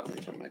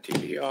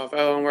TV off.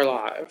 Oh, and we're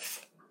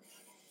live.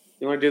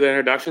 You want to do the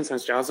introduction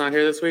since John's not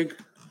here this week?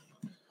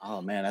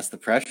 Oh, man, that's the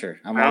pressure.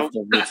 I'm off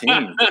the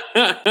routine.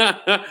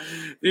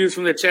 Views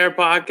from the Chair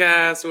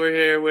podcast. We're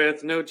here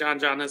with no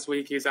John this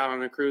week. He's out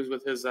on a cruise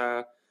with his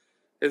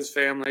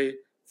family.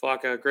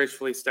 Flocka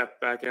gracefully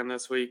stepped back in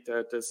this week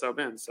to sub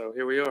in. So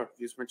here we are.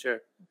 Views from the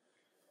Chair.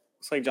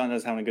 Looks like John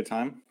is having a good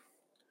time.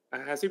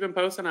 Has he been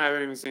posting? I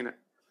haven't even seen it.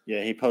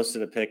 Yeah, he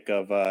posted a pic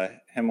of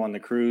him on the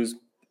cruise,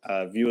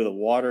 view of the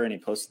water, and he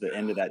posted the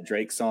end of that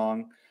Drake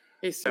song.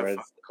 He's so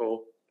fucking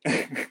cool.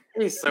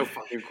 He's so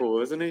fucking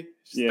cool, isn't he?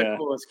 Just the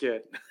coolest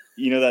kid.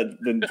 You know that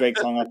the Drake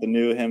song off the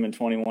new Him and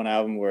 21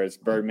 album where it's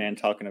Birdman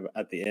talking about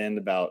at the end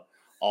about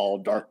all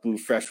dark blue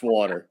fresh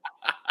water.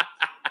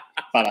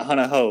 About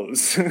 100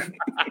 hoes.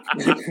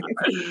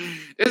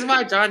 This is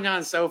why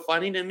John's so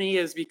funny to me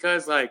is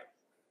because, like,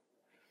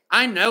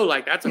 I know,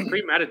 like, that's a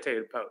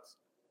premeditated post.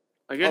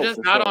 Like, you're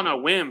just not on a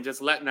whim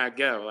just letting that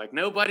go. Like,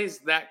 nobody's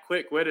that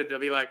quick-witted to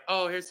be like,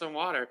 oh, here's some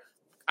water.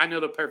 I know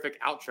the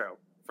perfect outro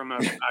from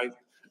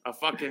a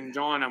fucking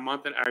John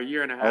a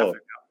year and a half ago.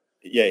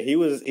 Yeah, he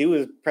was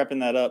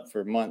prepping that up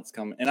for months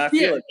coming. And I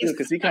feel it, too,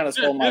 because he kind of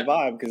stole my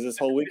vibe because this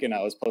whole weekend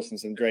I was posting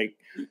some Drake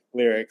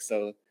lyrics.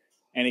 So,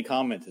 and he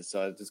commented,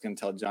 so I was just going to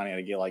tell Johnny how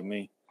to get like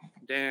me.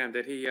 Damn,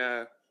 did he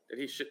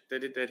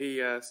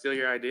steal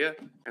your idea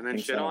and then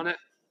shit on it?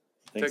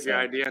 Took your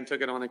idea and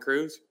took it on a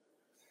cruise?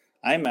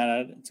 I ain't mad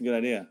at it. It's a good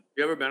idea.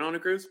 You ever been on a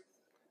cruise?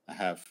 I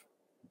have.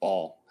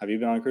 Ball. Have you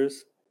been on a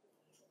cruise?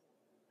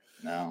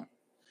 No.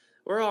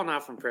 We're all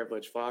not from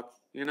privilege, fuck.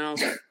 You know?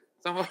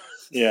 Some of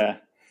us, yeah.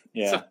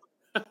 So,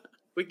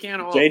 we can't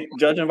all.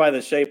 Judging by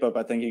the shape up,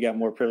 I think you got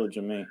more privilege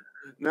than me.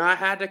 No, I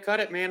had to cut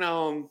it, man.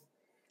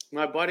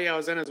 My buddy, I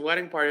was in his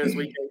wedding party this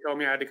weekend. He told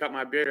me I had to cut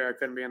my beard or I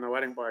couldn't be in the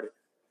wedding party.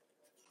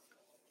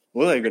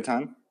 Was it a good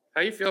time?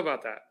 How you feel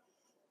about that?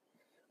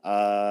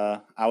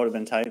 I would have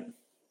been tight.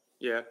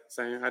 Yeah,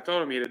 same. I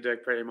told him eat a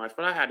dick pretty much,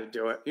 but I had to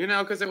do it. You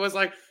know, because it was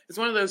like, it's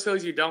one of those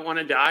hills you don't want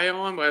to die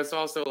on, but it's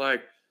also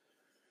like,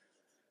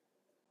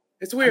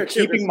 it's weird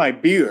too. Keeping my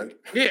beard.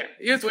 Yeah,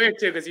 it's weird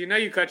too, because you know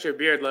you cut your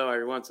beard low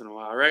every once in a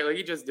while, right? Like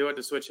you just do it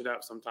to switch it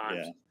up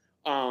sometimes.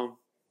 Yeah.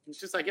 It's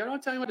just like, yo,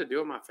 don't tell me what to do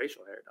with my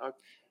facial hair, dog.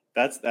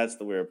 That's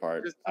the weird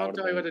part. Just don't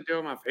tell me what to do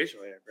with my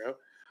facial hair,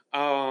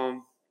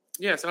 bro.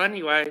 Yeah, so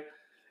anyway,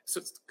 so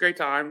it's a great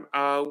time.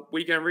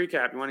 Weekend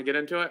recap. You want to get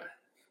into it?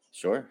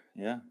 Sure,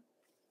 yeah.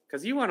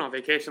 Because you went on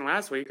vacation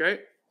last week,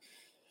 right?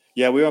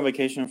 Yeah, we were on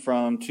vacation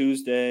from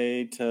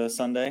Tuesday to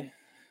Sunday.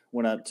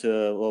 Went up to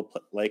a little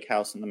lake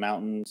house in the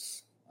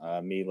mountains.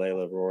 Me,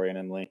 Layla, Rory, and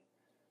Emily.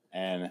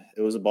 And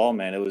it was a ball,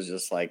 man. It was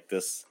just like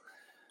this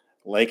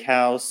lake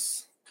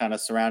house kind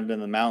of surrounded in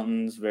the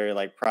mountains, very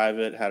like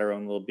private, had our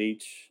own little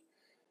beach.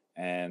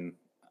 And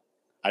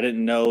I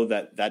didn't know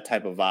that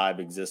type of vibe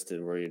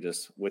existed where you're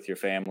just with your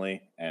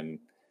family and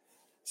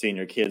seeing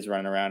your kids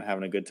running around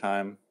having a good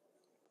time.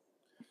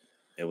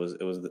 It was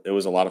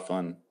a lot of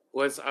fun.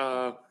 Was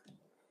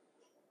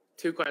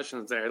two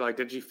questions there. Like,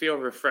 did you feel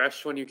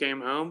refreshed when you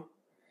came home?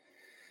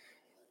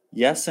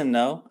 Yes and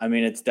no. I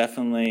mean, it's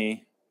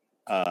definitely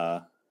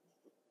a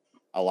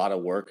lot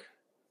of work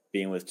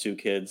being with two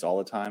kids all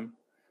the time,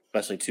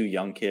 especially two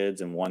young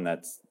kids and one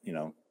that's, you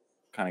know,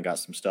 kind of got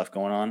some stuff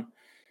going on.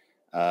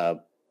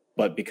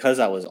 But because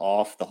I was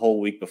off the whole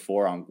week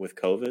before with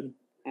COVID,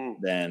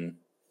 then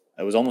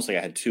it was almost like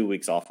I had 2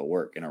 weeks off of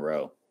work in a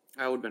row.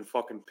 I would have been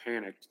fucking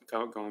panicked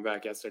going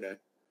back yesterday.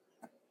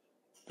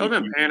 I would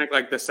have been panicked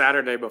like the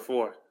Saturday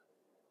before.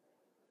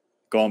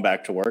 Going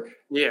back to work?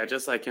 Yeah,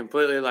 just like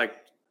completely like,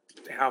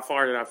 how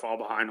far did I fall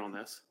behind on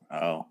this?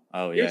 Oh,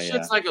 yeah, Your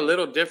shit's like a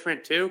little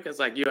different too, because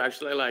like you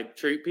actually like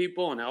treat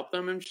people and help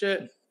them and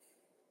shit.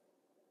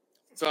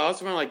 So I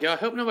was like, yo, I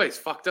hope nobody's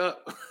fucked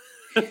up.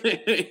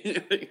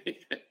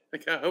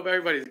 Like, I hope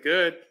everybody's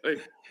good.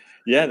 Like,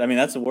 yeah, I mean,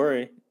 that's a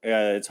worry.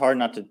 It's hard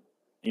not to,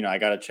 you know, I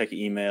got to check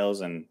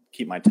emails and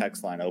keep my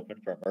text line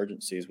open for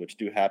emergencies, which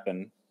do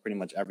happen pretty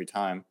much every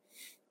time.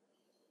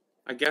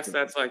 I guess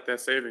that's like the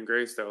saving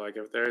grace, though. Like,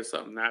 if there's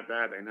something that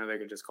bad, they know they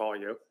can just call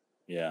you.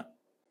 Yeah.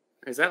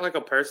 Is that like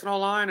a personal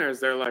line, or is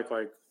there like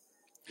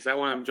is that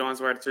one of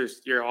John's where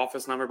it's your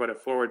office number, but it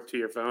forwards to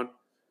your phone?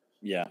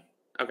 Yeah.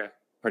 Okay.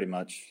 Pretty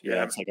much.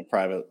 Yeah, it's like a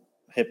private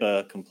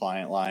HIPAA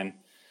compliant line.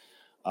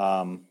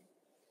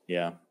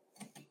 Yeah.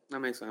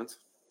 That makes sense.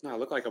 No, it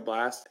looked like a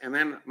blast. And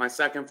then my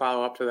second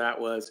follow-up to that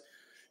was,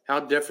 how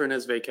different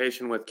is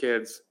vacation with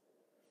kids?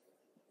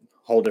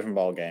 Whole different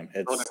ball game.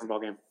 Whole different ball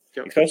game.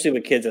 Yep. Especially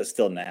with kids that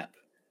still nap.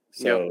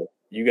 So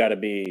you got to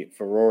be,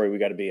 for Rory, we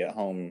got to be at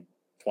home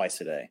twice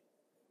a day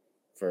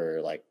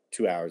for like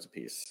 2 hours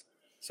apiece.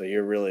 So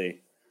you're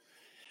really,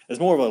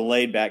 it's more of a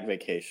laid back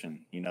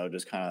vacation, you know,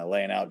 just kind of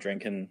laying out,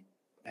 drinking,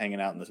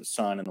 hanging out in the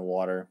sun and the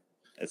water.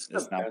 It's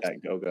not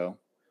that go-go.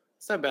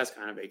 It's the best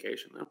kind of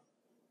vacation, though.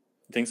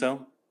 You think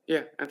so?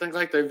 Yeah, I think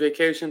like the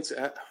vacations,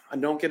 I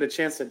don't get a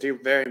chance to do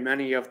very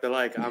many of the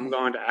like, I'm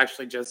going to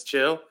actually just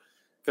chill,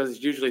 because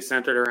it's usually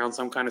centered around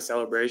some kind of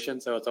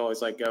celebration. So it's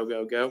always like go,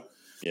 go, go.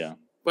 Yeah.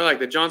 But like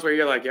the Johns where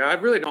you're like, yeah, I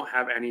really don't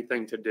have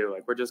anything to do.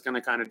 Like we're just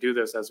gonna kind of do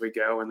this as we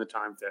go and the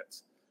time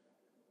fits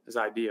is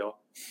ideal.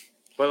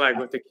 But like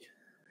with the,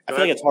 I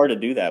feel like it's hard to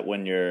do that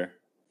when you're.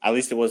 At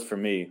least it was for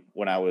me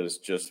when I was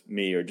just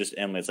me or just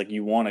Emily. It's like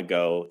you want to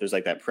go. There's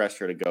like that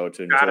pressure to go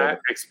to enjoy. Gotta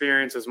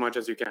experience as much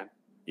as you can.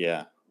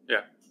 Yeah.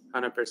 Yeah,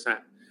 100%.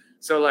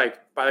 So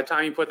like by the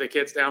time you put the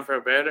kids down for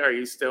a bed, are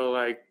you still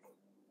like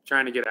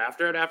trying to get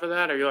after it after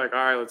that? Or are you like,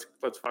 all right,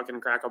 let's fucking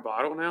crack a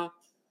bottle now?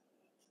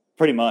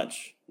 Pretty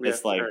much. Yeah,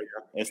 it's like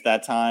it's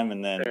that time,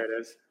 and then there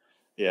it is.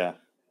 Yeah.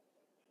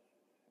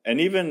 And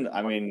even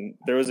I mean,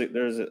 there was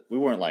we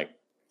weren't like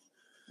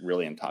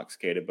really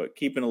intoxicated, but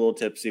keeping a little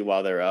tipsy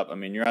while they're up. I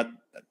mean, you're at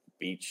the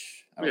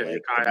beach,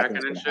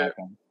 kayaking and shit.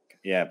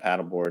 Yeah,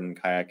 paddleboarding,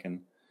 kayaking.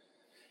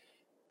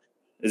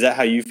 Is that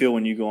how you feel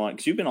when you go on?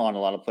 Because you've been on a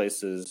lot of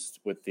places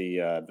with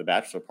the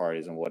bachelor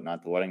parties and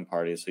whatnot, the wedding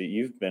parties. So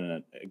you've been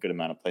in a good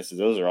amount of places.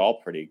 Those are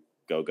all pretty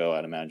go,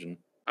 I'd imagine.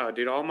 Oh,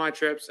 dude, all my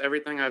trips,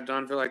 everything I've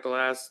done for like the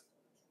last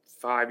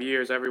 5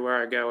 years,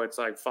 everywhere I go, it's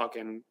like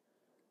fucking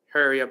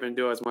hurry up and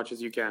do as much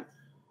as you can.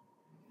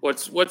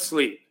 What's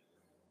sleep?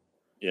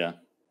 Yeah.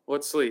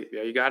 What's sleep?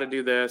 Yeah, you got to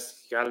do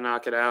this. You got to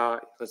knock it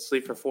out. Let's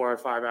sleep for 4 or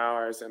 5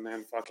 hours and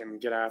then fucking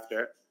get after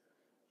it.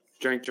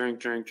 Drink.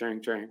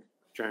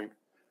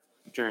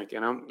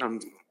 And I'm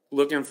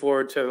looking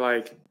forward to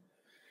like,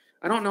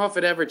 I don't know if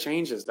it ever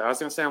changes though. I was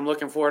going to say I'm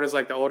looking forward as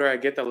like the older I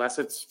get, the less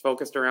it's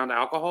focused around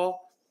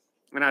alcohol.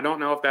 And I don't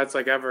know if that's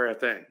like ever a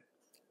thing.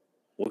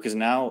 Well, because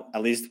now,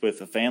 at least with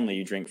the family,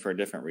 you drink for a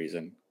different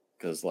reason.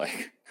 Because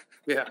like,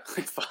 yeah,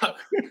 like fuck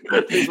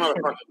these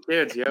motherfucking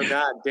kids, yo,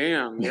 god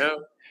damn,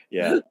 yo.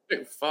 Yeah.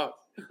 Fuck.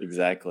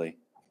 Exactly.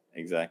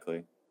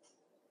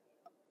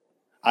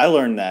 I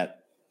learned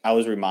that. I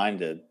was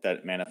reminded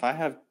that, man, if I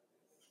have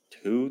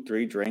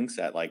 2-3 drinks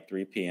at like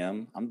 3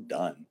 p.m., I'm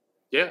done.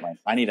 Yeah. Like,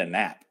 I need a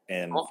nap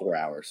in 4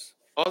 hours.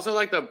 Also,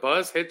 like the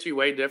buzz hits you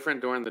way different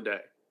during the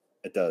day.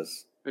 It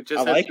does. It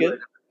just I like it.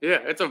 Yeah,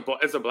 it's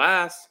a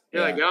blast.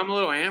 You're like, yo, I'm a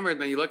little hammered.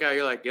 And then you look at it,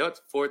 you're like, yo,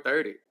 it's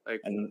 4:30.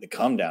 Like, and the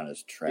come down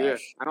is trash. Yeah,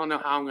 I don't know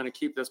how I'm gonna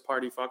keep this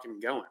party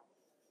fucking going.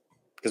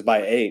 Because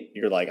by 8,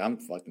 you're like, I'm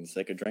fucking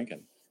sick of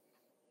drinking.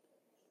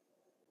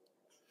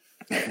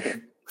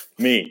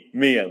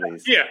 me at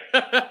least. Yeah.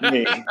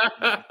 Me.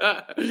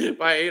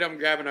 By 8, I'm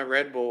grabbing a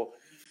Red Bull.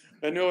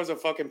 I knew it was a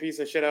fucking piece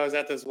of shit. I was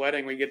at this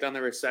wedding. We get done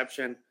the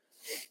reception,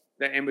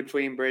 the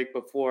in-between break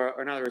before,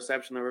 or not the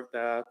reception,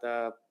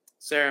 the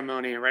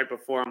ceremony, and right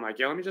before, I'm like,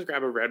 yo, let me just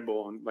grab a Red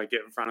Bull and like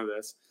get in front of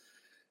this.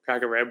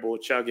 Crack a Red Bull,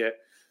 chug it.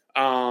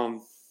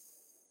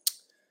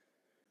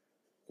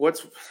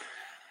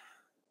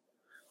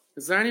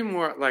 Is there any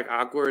more like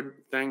awkward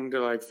thing to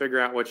like figure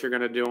out what you're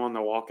gonna do on the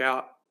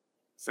walkout?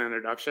 It's an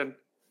introduction.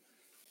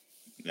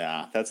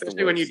 Nah, that's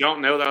especially when you don't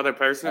know the other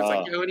person. It's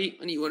like, yo, what do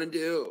you want to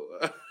do?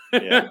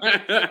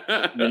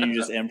 Yeah. Then you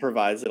just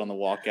improvise it on the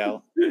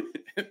walkout.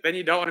 Then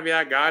you don't want to be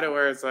that guy to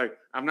where it's like,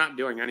 I'm not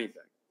doing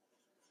anything.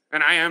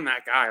 And I am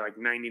that guy like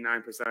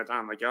 99% of the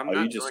time. Like, yo, I'm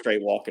not you just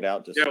straight walk it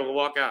out? Yeah, we'll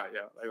walk out.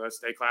 Yeah, like let's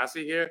stay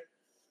classy here.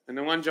 And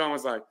then one John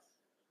was like,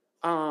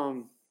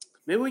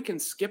 maybe we can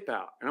skip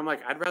out. And I'm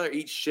like, I'd rather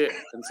eat shit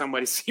than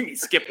somebody see me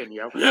skipping,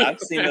 yo. I've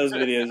seen those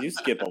videos. You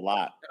skip a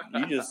lot.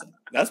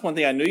 That's one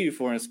thing I knew you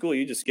for in school.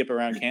 You just skip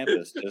around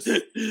campus. Just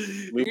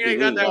you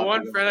got that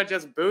one friend that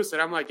just boosted.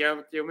 I'm like,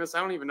 yo, miss, I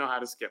don't even know how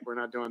to skip. We're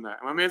not doing that.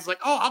 And my man's like,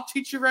 oh, I'll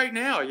teach you right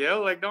now,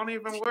 yo. Like, don't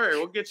even worry.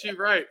 We'll get you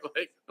right.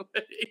 Like,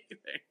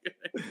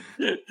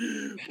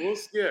 we'll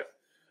skip.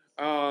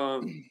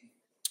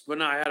 But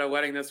no, I had a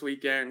wedding this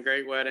weekend.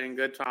 Great wedding.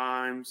 Good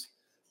times.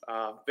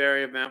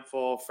 Very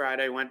eventful.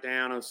 Friday went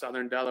down. It was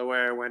Southern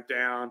Delaware. Went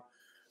down.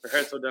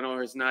 Rehearsal dinner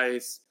was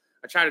nice.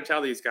 I try to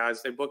tell these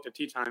guys, they booked a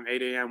tea time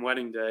 8 a.m.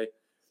 wedding day.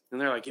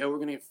 And they're like, yo, we're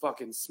going to get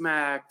fucking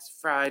smacked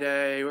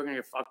Friday. We're going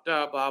to get fucked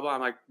up, blah, blah.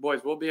 I'm like, boys,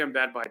 we'll be in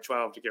bed by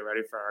 12 to get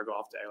ready for our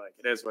golf day. Like,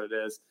 it is what it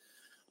is.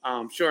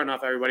 Sure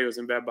enough, everybody was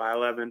in bed by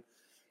 11.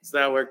 So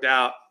that worked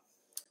out.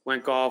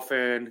 Went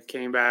golfing,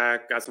 came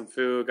back, got some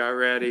food, got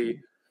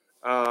ready.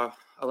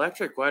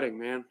 Electric wedding,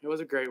 man. It was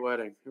a great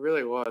wedding. It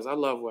really was. I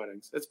love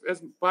weddings. It's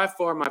by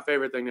far my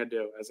favorite thing to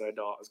do as an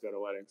adult is go to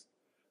weddings.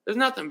 There's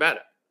nothing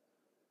better.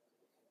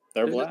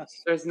 They're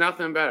blessed. There's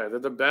nothing better. They're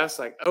the best.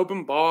 Like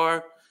open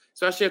bar,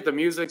 especially if the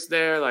music's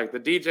there. Like the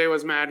DJ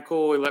was mad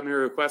cool. He let me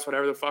request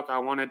whatever the fuck I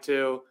wanted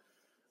to,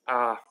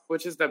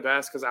 which is the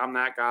best because I'm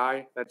that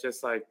guy that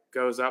just like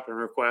goes up and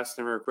requests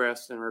and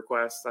requests and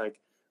requests. Like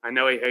I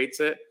know he hates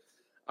it,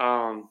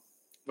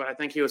 but I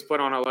think he was put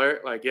on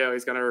alert. Like, yeah,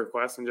 he's gonna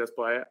request and just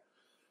play it.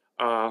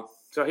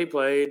 So he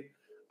played.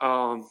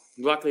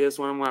 Luckily, it's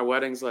one of my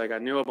weddings. Like I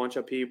knew a bunch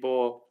of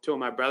people. 2 of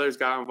my brothers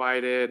got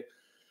invited.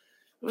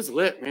 It was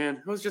lit, man.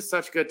 It was just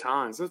such good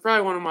times. It was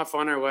probably one of my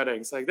funner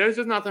weddings. Like there's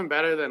just nothing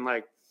better than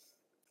like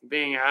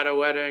being at a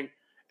wedding.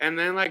 And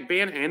then like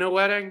being in a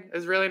wedding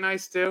is really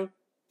nice too.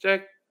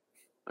 Check.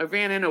 Like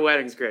being in a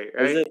wedding's great,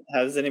 right?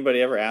 Has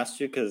anybody ever asked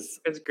you? Because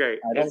It's great.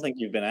 I don't think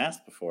you've been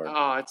asked before.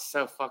 Oh, it's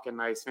so fucking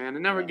nice, man. It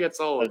never Yeah. gets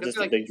old. That's just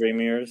a Like, big dream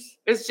of yours?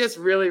 it's just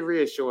really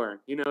reassuring.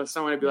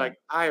 Someone to be Yeah. like,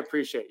 I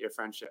appreciate your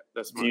friendship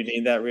this Do you much.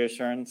 need that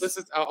reassurance?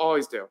 I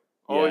always do.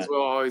 Always Yeah.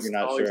 will, You're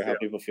not always sure do. how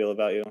people feel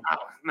about you? Oh,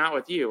 not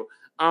with you.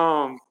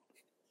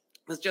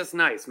 It's just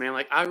nice, man.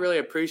 Like, I really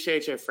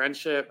appreciate your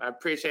friendship. I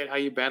appreciate how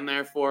you've been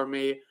there for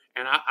me.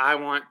 And I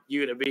want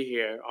you to be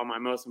here on my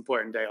most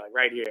important day, like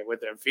right here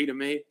with their feet of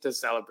me to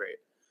celebrate.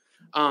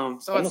 So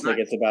Almost it's like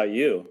nice. it's about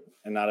you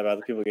and not about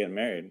the people getting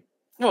married.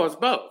 Well, it's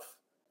both.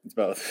 It's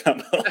both.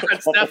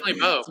 It's definitely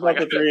both. It's about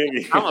the three of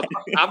you.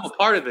 I'm a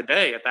part of the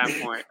day at that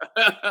point.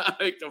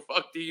 Like, the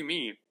fuck do you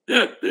mean?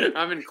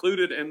 I'm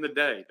included in the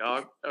day,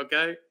 dog.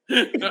 Okay.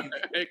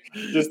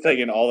 Just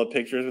taking all the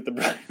pictures with the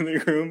bride and the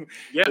groom.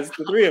 Yeah, It's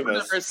the three of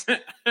us. 100%.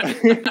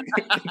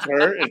 It's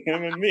her and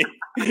him and me.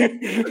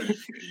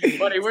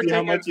 Buddy, See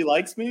how much he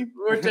likes me?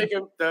 We're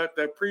taking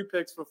the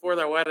pre-pics before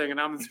their wedding, and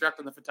I'm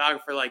instructing the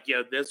photographer, like,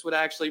 yo, this would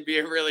actually be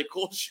a really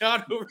cool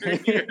shot over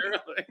here.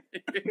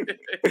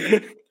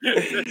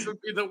 This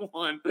would be the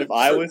one. If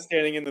I was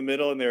standing in the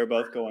middle and they were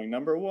both going,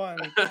 number one.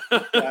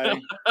 Guy.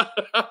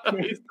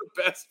 He's the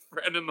best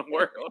friend in the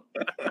world.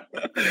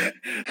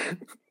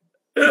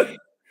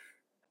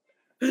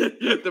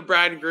 The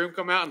bride and groom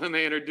come out, and then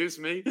they introduce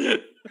me.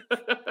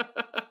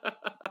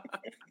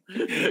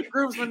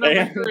 Groomsman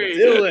number 3.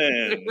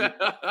 Dylan.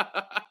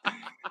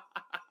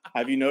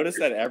 Have you noticed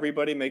that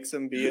everybody makes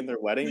him be in their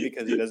wedding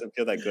because he doesn't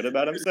feel that good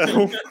about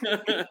himself?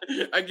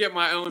 I get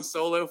my own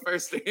solo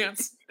first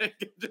dance.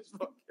 Just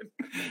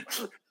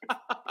fucking...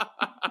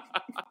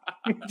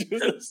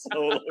 Just a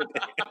solo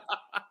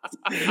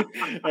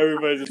dance.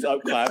 Everybody's just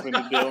up clapping to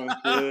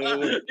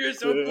Dylan. You're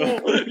so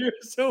cool. You're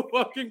so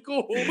fucking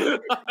cool.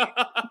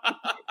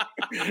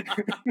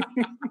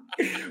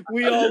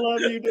 We all love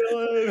you,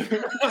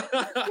 Dylan.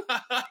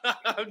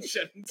 I'm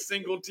shedding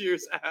single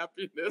tears of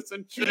happiness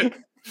and shit.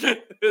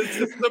 This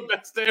is the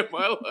best day of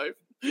my life.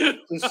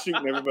 Just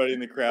shooting everybody in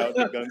the crowd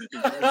with guns.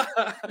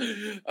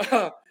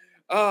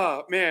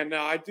 Oh man,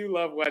 no, I do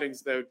love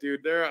weddings though,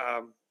 dude. They're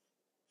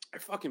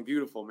fucking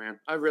beautiful, man.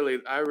 I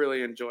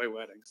really enjoy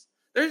weddings.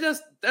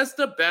 That's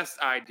the best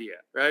idea,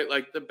 right?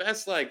 Like the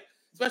best, like,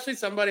 especially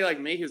somebody like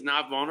me who's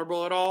not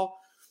vulnerable at all.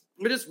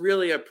 We just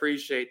really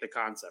appreciate the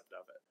concept of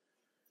it.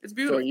 It's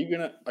beautiful. So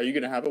are you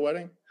gonna have a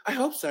wedding? I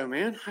hope so,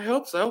 man. I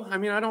hope so. I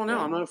mean, I don't know.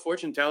 I'm not a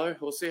fortune teller.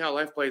 We'll see how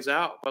life plays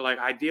out. But like,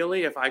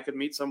 ideally, if I could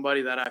meet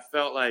somebody that I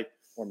felt like,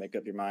 or make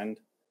up your mind.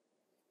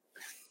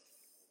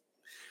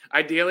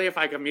 Ideally, if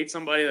I could meet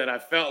somebody that I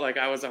felt like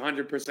I was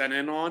 100%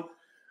 in on,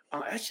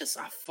 it's just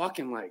a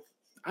fucking like,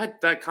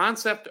 the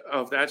concept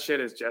of that shit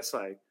is just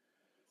like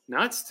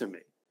nuts to me.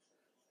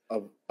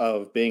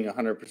 Of being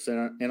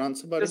 100% in on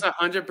somebody? Just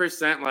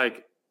 100%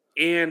 like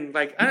in,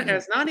 like,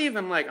 it's not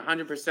even like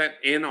 100%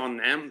 in on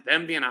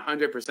them being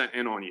 100%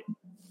 in on you.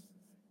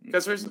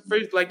 Because for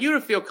like you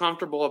to feel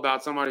comfortable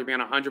about somebody being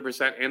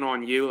 100% in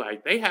on you,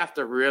 like they have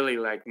to really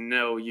like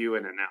know you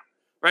in and out,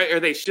 right?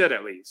 Or they should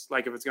at least,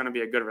 like if it's going to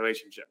be a good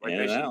relationship, like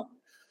they should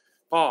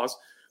pause,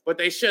 but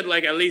they should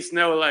like at least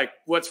know like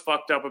what's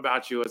fucked up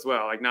about you as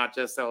well, like not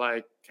just a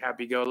like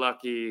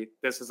happy-go-lucky,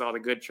 this is all the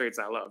good traits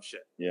I love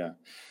shit. Yeah.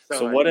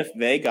 So like, what if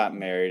they got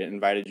married and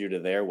invited you to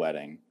their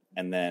wedding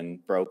and then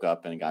broke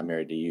up and got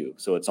married to you?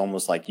 So it's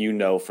almost like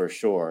for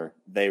sure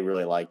they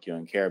really like you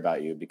and care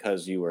about you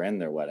because you were in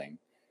their wedding.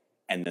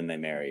 And then they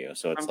marry you.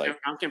 So it's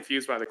I'm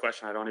confused by the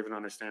question. I don't even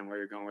understand where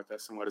you're going with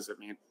this and what does it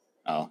mean?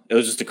 Oh, it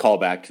was just a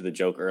callback to the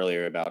joke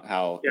earlier about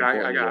how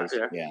I got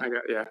it.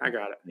 I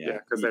got it. Yeah,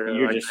 because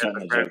you're like, just shutting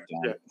the joke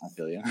down. Yeah. I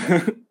feel you.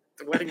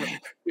 The wedding was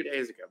 2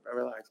 days ago, bro.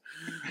 Relax.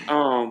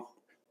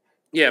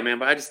 Yeah, man.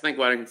 But I just think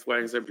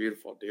weddings are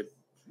beautiful, dude.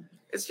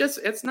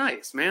 It's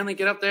nice, man. They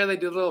get up there, they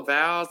do little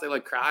vows, they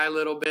like cry a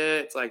little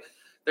bit. It's like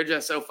they're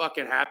just so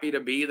fucking happy to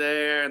be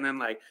there, and then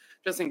like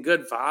just in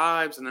good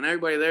vibes, and then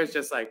everybody there's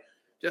just like.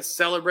 Just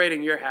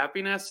celebrating your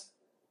happiness.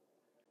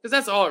 Because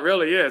that's all it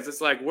really is.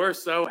 It's like, we're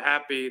so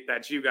happy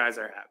that you guys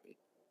are happy.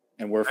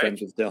 And we're friends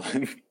with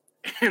Dylan.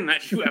 And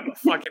that you have a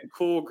fucking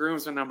cool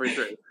groomsman number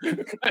 3.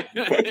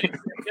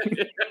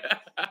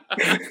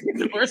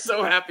 We're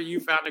so happy you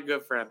found a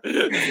good friend.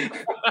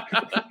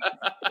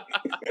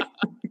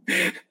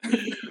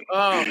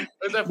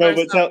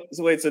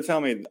 So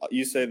tell me,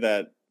 you say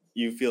that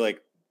you feel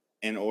like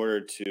in order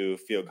to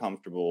feel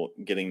comfortable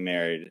getting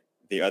married,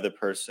 the other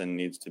person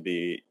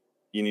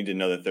you need to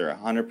know that they're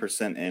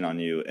 100% in on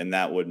you, and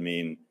that would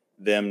mean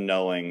them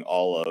knowing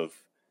all of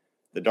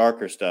the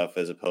darker stuff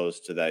as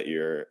opposed to that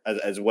you're,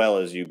 as well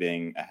as you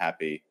being a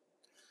happy,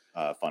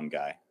 fun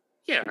guy.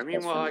 Yeah, I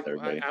mean, well,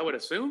 I would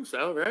assume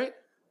so, right?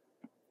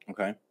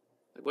 Okay.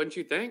 Wouldn't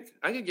you think?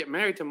 I could get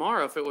married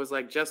tomorrow if it was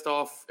like just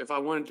off, if I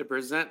wanted to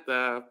present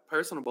the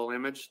personable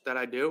image that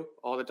I do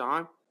all the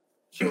time.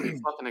 She'll be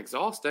fucking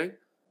exhausting.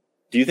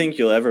 Do you think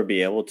you'll ever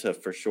be able to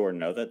for sure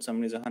know that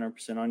somebody's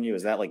 100% on you?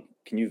 Is that like,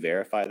 can you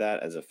verify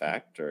that as a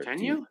fact, or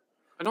can you?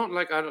 I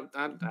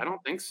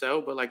don't think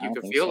so, but like you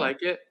could feel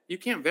like it. You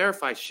can't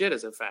verify shit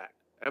as a fact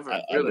ever.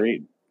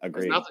 Agreed. There's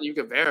Agreed. nothing you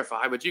could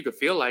verify, but you could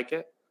feel like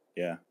it.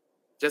 Yeah.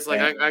 Just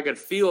like I could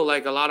feel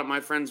like a lot of my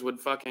friends would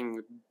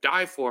fucking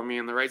die for me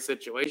in the right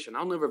situation.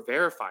 I'll never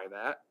verify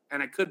that,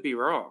 and it could be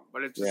wrong,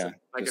 but it's just like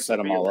Just it's set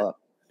a them all feeling. up.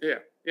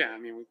 Yeah. I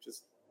mean,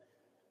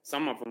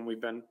 some of them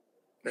we've been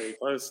very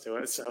close to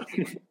it. So,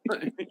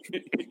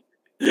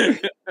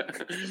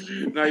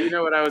 no, you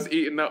know what I was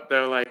eating up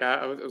though? Like,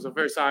 it was the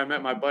first time I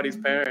met my buddy's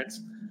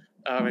parents.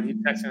 And he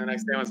texted me the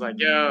next day and was like,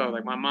 yo,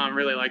 like my mom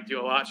really liked you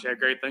a lot. She had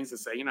great things to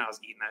say. You know, I was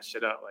eating that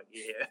shit up. Like,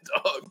 yeah,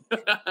 dog.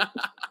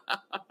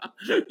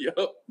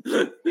 Yo,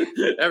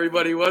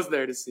 everybody was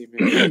there to see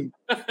me.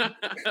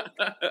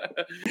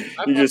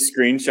 You just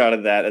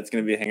screenshotted that. It's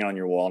going to be hanging on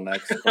your wall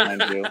next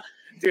behind you.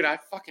 Dude, I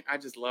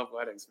just love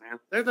weddings, man.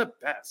 They're the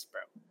best,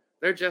 bro.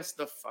 They're just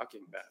the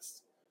fucking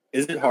best.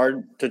 Is it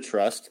hard to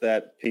trust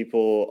that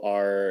people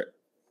are,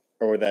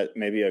 or that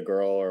maybe a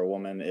girl or a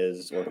woman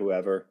is, or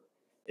whoever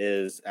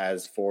is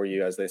as for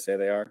you as they say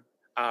they are?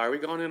 Are we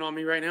going in on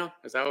me right now?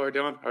 Is that what we're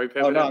doing? Are we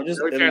pivoting? Oh, no, just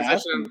are we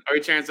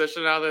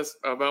transitioning out of this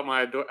about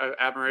my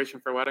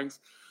admiration for weddings?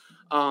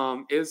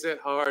 Is it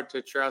hard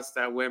to trust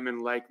that women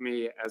like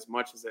me as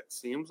much as it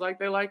seems like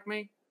they like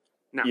me?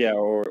 No. Yeah,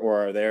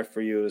 or are there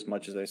for you as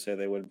much as they say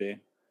they would be?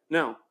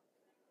 No.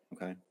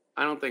 Okay.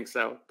 I don't think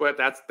so. But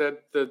that's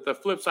the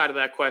flip side of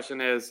that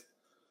question is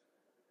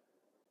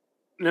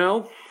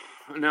no,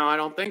 I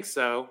don't think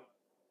so.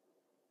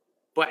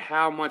 But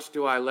how much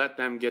do I let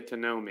them get to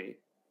know me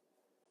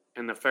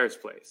in the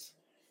first place?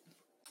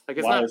 Like,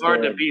 it's not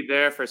hard to be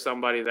there for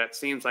somebody that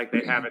seems like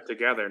they have it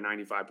together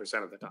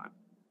 95% of the time.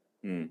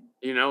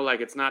 You know, like,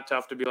 it's not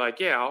tough to be like,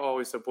 yeah, I'll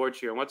always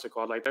support you. And what's it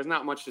called? Like, there's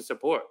not much to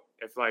support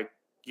if, like,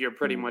 you're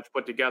pretty much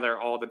put together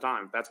all the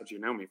time. That's what you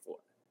know me for.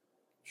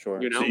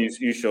 Sure. You know? So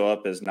you show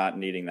up as not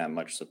needing that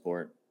much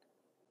support.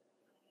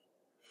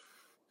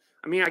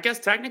 I mean, I guess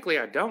technically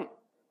I don't.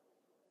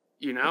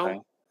 You know? Okay.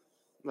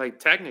 Like,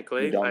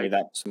 technically. You don't need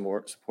that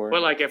support?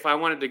 But, like, if I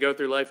wanted to go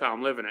through life how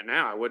I'm living it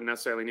now, I wouldn't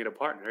necessarily need a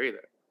partner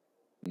either.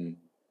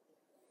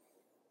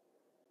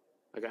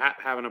 Like,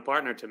 having a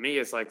partner to me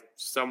is, like,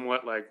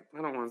 somewhat, like,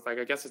 I don't want to, like,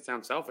 I guess it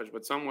sounds selfish,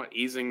 but somewhat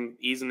easing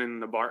in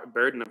the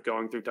burden of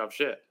going through tough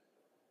shit.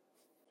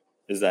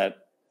 Is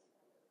that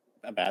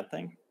a bad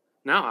thing?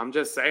 No, I'm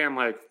just saying,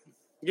 like,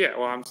 yeah,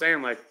 well, I'm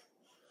saying, like,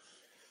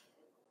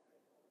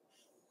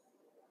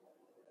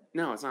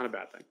 no, it's not a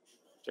bad thing,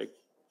 Jake.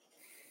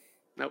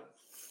 Nope.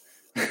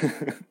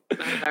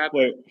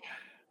 Wait,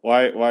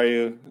 why are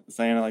you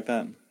saying it like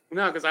that?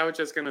 No, because I was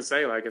just going to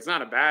say, like, it's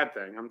not a bad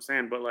thing. I'm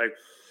saying, but, like,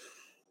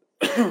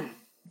 I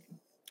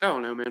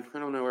don't know, man. I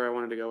don't know where I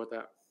wanted to go with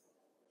that.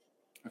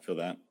 I feel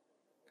that.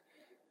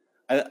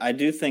 I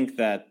do think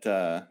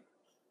that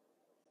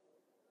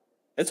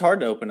it's hard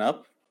to open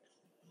up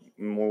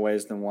in more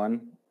ways than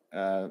one,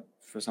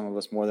 for some of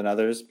us more than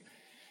others.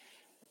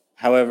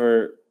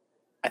 However,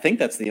 I think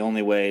that's the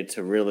only way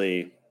to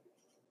really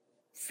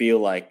feel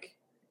like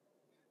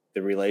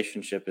the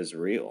relationship is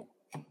real.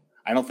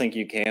 I don't think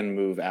you can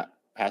move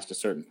past a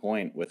certain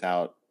point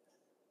without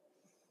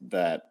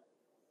that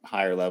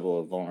higher level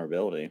of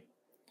vulnerability,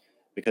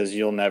 because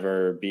you'll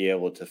never be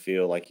able to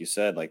feel, like you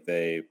said, like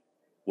they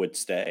would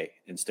stay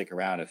and stick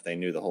around if they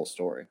knew the whole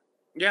story.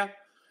 Yeah.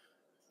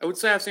 I would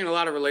say I've seen a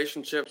lot of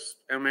relationships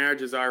and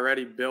marriages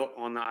already built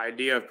on the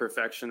idea of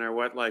perfection or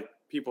what, like,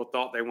 people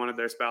thought they wanted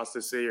their spouse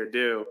to see or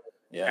do.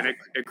 Yeah. And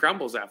it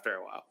crumbles after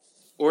a while.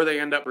 Or they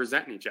end up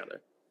resenting each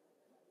other.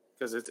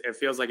 Because it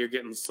feels like you're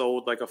getting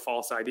sold like a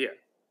false idea.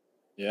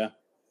 Yeah.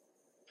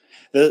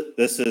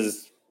 This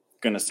is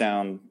going to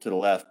sound to the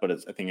left, but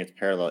I think it's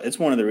parallel. It's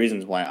one of the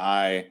reasons why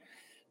I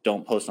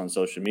don't post on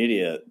social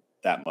media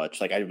that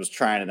much. Like, I was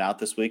trying it out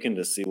this weekend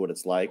to see what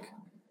it's like.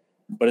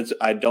 But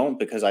I don't,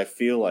 because I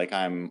feel like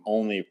I'm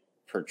only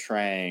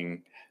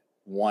portraying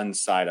one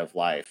side of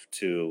life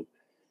to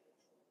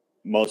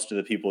most of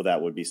the people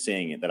that would be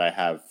seeing it, that I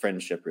have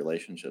friendship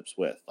relationships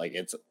with. Like,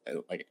 it's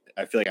like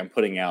I feel like I'm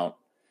putting out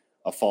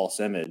a false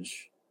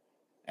image,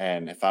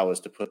 and if I was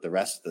to put the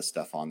rest of the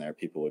stuff on there,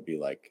 people would be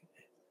like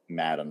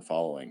mad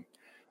unfollowing.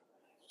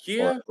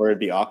 Yeah, or it'd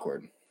be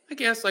awkward. I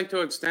guess, like, to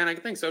an extent, I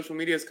think social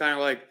media is kind of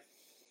like,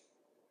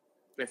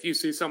 if you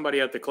see somebody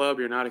at the club,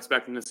 you're not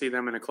expecting to see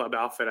them in a club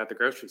outfit at the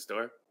grocery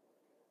store.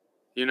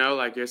 You know,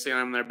 like, you're seeing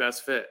them in their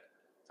best fit.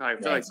 So I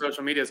feel like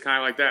social media is kind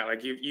of like that.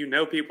 Like, you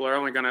know, people are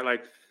only gonna,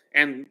 like,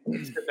 and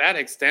to that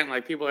extent,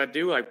 like, people that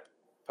do, like,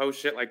 post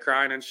shit like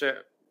crying and shit,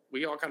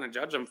 we all kind of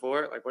judge them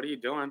for it. Like, what are you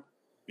doing?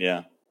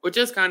 Yeah. Which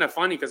is kind of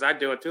funny because I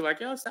do it too. Like,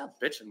 yo, stop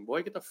bitching,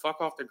 boy. Get the fuck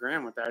off the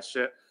gram with that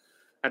shit.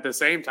 At the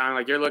same time,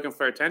 like, you're looking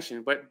for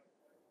attention. But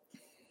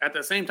at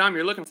the same time,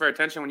 you're looking for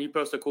attention when you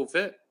post a cool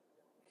fit.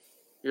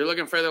 You're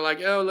looking for, they're like,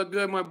 yo, look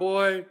good, my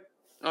boy.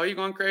 Oh, you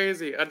going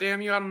crazy. Oh,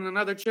 damn, you out on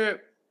another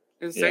trip.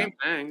 It's the same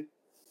thing.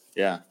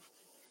 Yeah.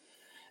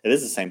 It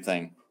is the same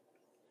thing.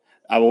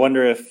 I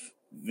wonder if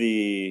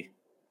the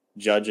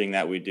judging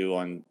that we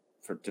do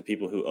to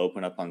people who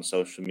open up on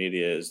social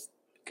media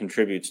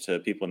contributes to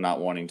people not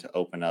wanting to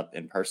open up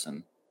in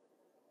person.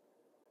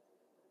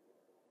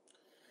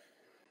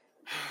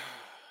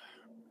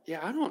 Yeah,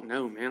 I don't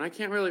know, man. I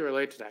can't really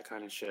relate to that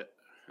kind of shit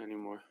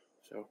anymore.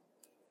 So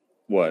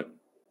What?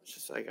 it's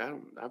just like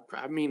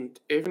I mean,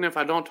 even if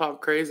I don't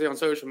talk crazy on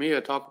social media,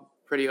 I talk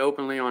pretty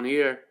openly on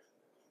here.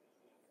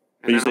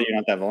 But you say you're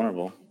not that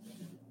vulnerable.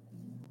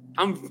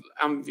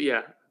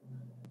 Yeah.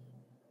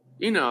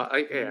 You know,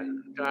 like,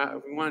 yeah.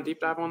 We want to deep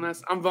dive on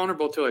this? I'm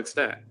vulnerable to an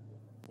extent.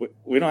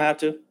 We don't have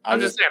to. I'm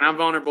just saying I'm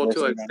vulnerable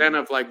to an extent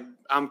of like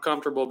I'm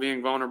comfortable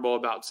being vulnerable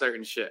about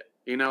certain shit.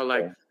 You know,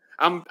 like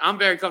I'm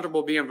very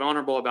comfortable being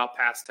vulnerable about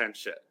past tense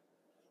shit.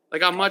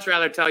 Like I'd much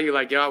rather tell you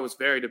like, yo, I was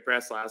very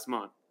depressed last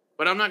month.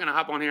 But I'm not gonna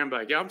hop on here and be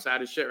like, yo, I'm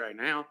sad as shit right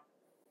now.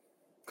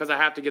 Because I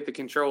have to get the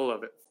control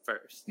of it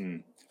first.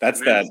 That's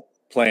that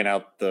playing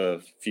out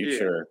the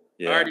future.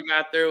 Yeah. I already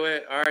got through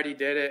it, already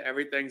did it,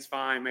 everything's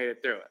fine, made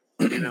it through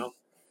it. You know?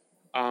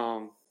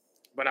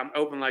 But I'm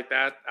open like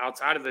that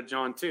outside of the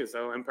John too.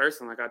 So in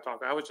person, like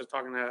I was just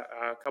talking to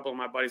a couple of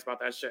my buddies about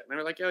that shit. And they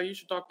were like, yo, you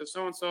should talk to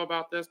so-and-so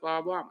about this,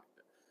 blah, blah.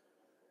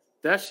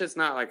 That shit's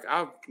not like,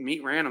 I'll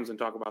meet randoms and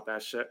talk about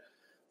that shit.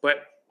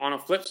 But on a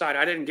flip side,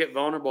 I didn't get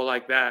vulnerable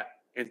like that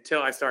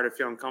until I started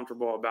feeling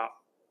comfortable about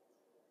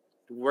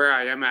where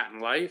I am at in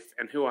life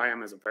and who I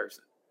am as a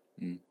person.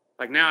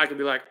 Like now I could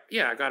be like,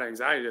 yeah, I got an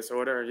anxiety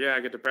disorder. Yeah, I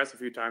get depressed a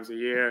few times a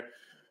year.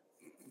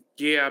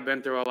 Yeah, I've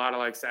been through a lot of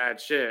like sad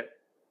shit,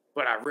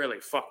 but I really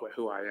fuck with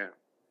who I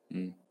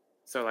am.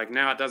 So like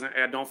now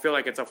I don't feel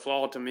like it's a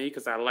flaw to me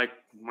because I like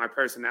my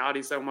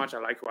personality so much. I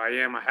like who I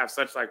am. I have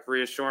such like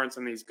reassurance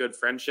in these good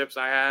friendships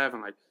I have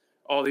and like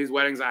all these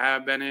weddings I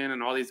have been in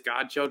and all these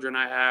godchildren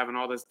I have and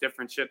all this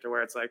different shit to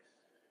where it's like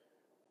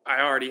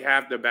I already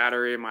have the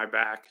battery in my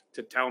back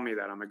to tell me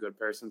that I'm a good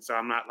person. So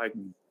I'm not like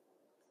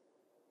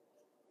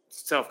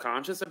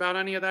self-conscious about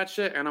any of that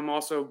shit. And I'm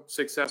also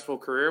successful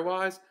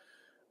career-wise.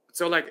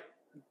 So like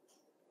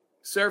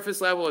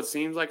surface level, it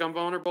seems like I'm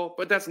vulnerable,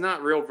 but that's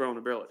not real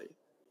vulnerability.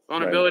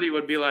 Vulnerability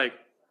would be like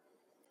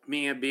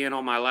me being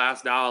on my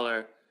last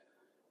dollar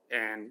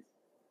and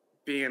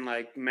being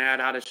like mad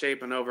out of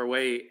shape and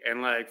overweight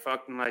and like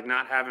fucking like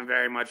not having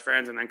very much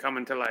friends and then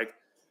coming to like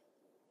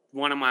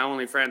one of my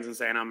only friends and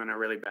saying I'm in a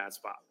really bad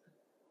spot.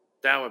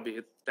 That would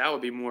be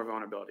more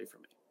vulnerability for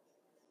me.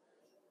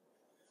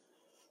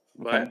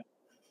 Okay. But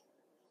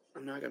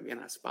I'm not gonna be in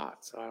that spot,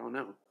 so I don't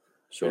know.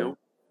 Sure. You know?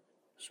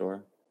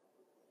 Sure.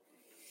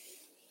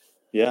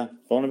 Yeah,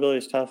 vulnerability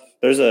is tough.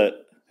 Have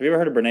you ever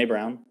heard of Brene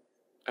Brown?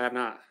 I have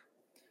not.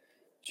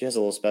 She has a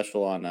little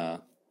special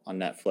on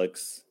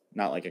Netflix.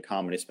 Not like a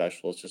comedy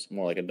special. It's just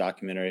more like a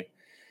documentary.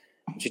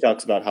 She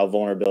talks about how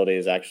vulnerability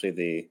is actually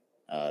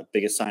the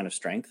biggest sign of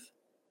strength.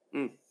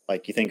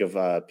 Like you think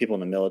of people in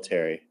the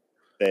military,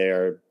 they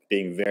are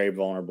being very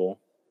vulnerable,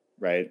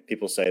 right?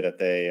 People say that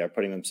they are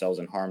putting themselves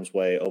in harm's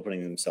way,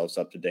 opening themselves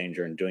up to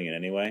danger and doing it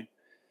anyway.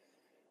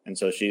 And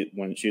so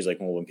she's like,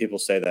 well, when people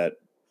say that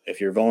if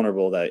you're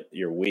vulnerable, that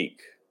you're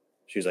weak,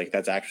 she's like,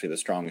 that's actually the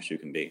strongest you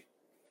can be.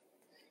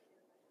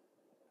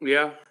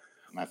 Yeah.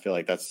 And I feel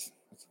like that's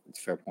a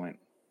fair point.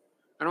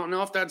 I don't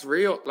know if that's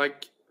real.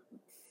 Like,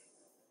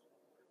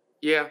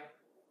 yeah,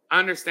 I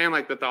understand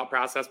like the thought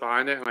process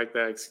behind it and like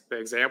the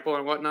example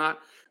and whatnot.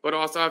 But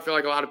also I feel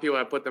like a lot of people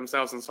that put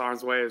themselves in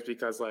harm's way is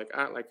because like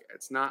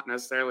it's not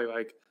necessarily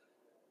like,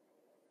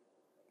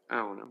 I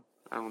don't know.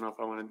 I don't know if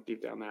I want to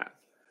deep down that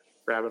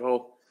rabbit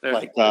hole.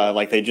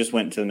 Like they just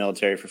went to the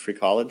military for free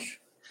college?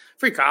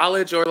 Free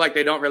college, or like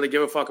they don't really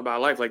give a fuck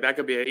about life. Like that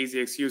could be an easy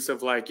excuse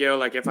of like, yo,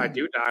 like if I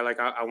do die, like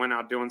I went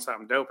out doing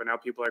something dope and now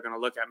people are going to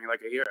look at me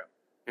like a hero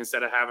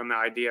instead of having the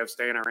idea of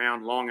staying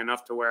around long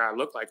enough to where I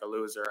look like a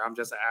loser. I'm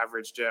just an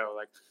average Joe.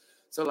 Like,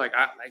 so like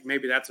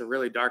maybe that's a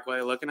really dark way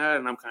of looking at it.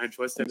 And I'm kind of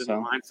twisted in the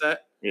mindset.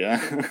 Yeah.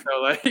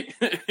 So like,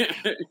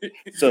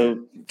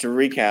 so to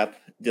recap,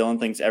 Dylan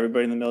thinks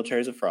everybody in the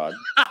military is a fraud.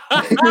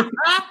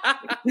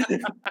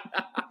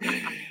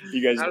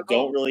 You guys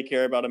don't really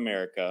care about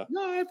America.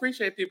 No, I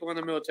appreciate people in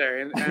the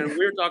military. And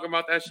we were talking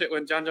about that shit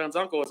when John's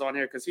uncle was on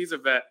here because he's a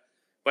vet.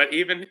 But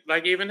even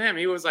him,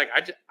 he was like,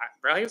 I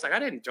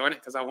didn't join it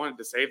because I wanted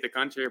to save the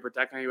country or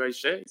protect anybody's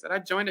shit. He said, I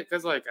joined it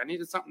because like I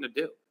needed something to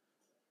do.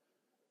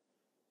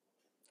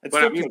 It's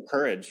still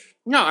courage.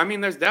 No, I mean,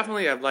 there's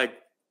definitely a like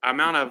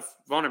amount of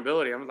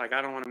vulnerability. I'm like,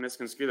 I don't want to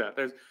misconstrue that.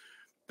 There's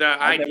the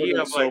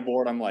idea of so like,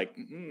 bored. I'm like,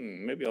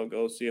 maybe I'll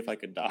go see if I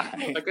could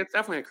die. Like it's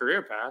definitely a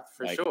career path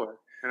for sure.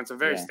 And it's a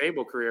very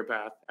stable career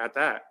path at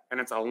that.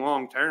 And it's a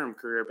long-term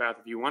career path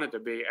if you want it to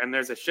be. And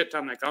there's a shit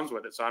ton that comes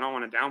with it. So I don't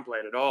want to downplay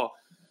it at all.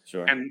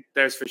 Sure. And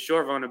there's for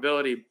sure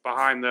vulnerability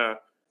behind I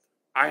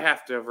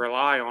have to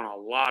rely on a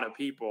lot of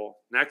people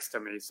next to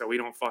me so we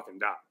don't fucking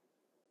die.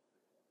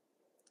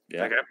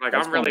 Yeah. Like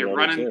I'm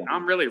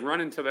really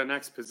running to the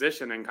next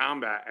position in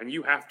combat and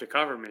you have to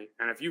cover me.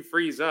 And if you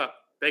freeze up,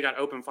 they got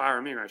open fire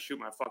on me and I shoot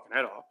my fucking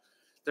head off.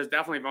 There's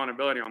definitely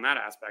vulnerability on that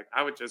aspect.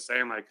 I would just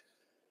say like,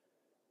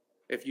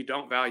 if you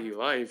don't value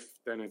life,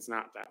 then it's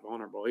not that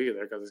vulnerable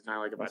either because it's kind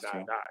of like if I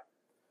die.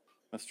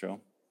 That's true.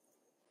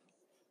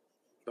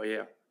 But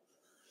yeah,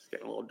 it's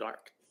getting a little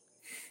dark.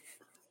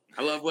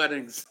 I love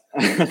weddings.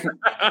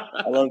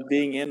 I love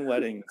being in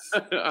weddings.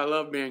 I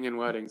love being in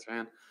weddings,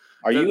 man.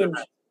 Are you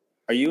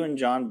Are you and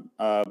John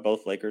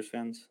both Lakers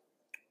fans?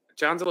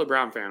 John's a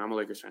LeBron fan. I'm a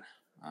Lakers fan.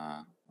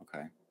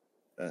 Okay.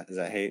 Is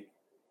that hate?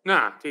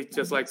 Nah, he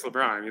just likes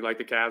LeBron. He like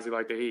the Cavs. He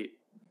like the Heat.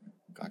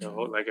 Gotcha.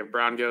 So, like if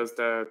Brown goes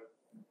to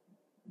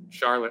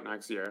Charlotte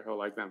next year, he'll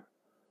like them.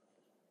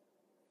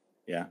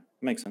 Yeah,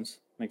 makes sense.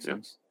 Makes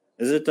sense.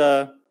 Is it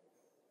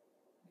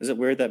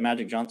weird that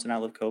Magic Johnson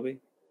outlived Kobe?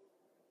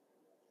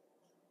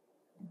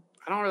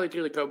 I don't really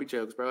do the Kobe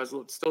jokes, bro.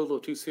 It's still a little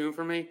too soon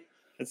for me.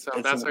 If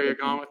that's where you're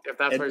going with, if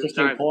that's what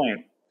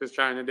you're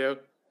trying to do.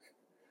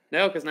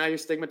 No, because now you're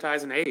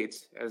stigmatizing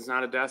AIDS. It's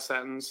not a death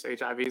sentence.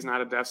 HIV is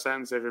not a death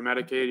sentence. If you're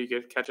medicated,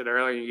 you catch it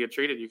early, and you get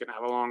treated, you can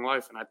have a long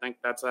life. And I think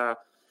that's a.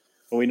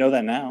 Well, we know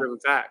that now.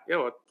 Fact.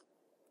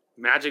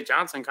 Magic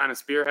Johnson kind of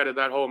spearheaded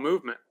that whole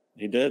movement.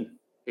 He did.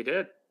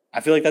 I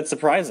feel like that's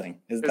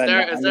surprising. Is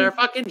there a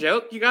fucking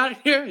joke you got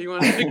here? You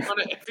want to make fun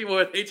of people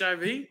with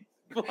HIV?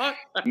 What?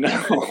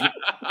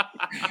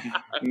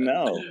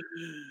 No.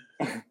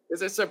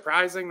 Is it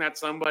surprising that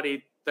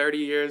somebody 30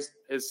 years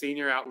his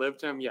senior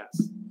outlived him?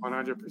 Yes,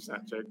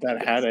 100%. Jake.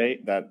 That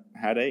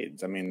had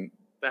AIDS. I mean,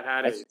 that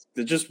had AIDS.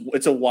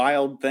 It's a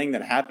wild thing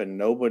that happened.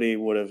 Nobody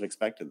would have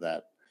expected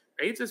that.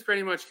 AIDS is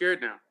pretty much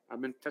cured now. I've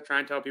been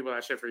trying to tell people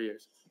that shit for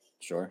years.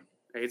 Sure.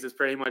 AIDS is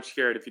pretty much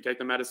cured. If you take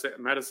the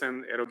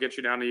medicine, it'll get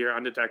you down to you're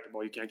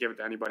undetectable. You can't give it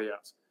to anybody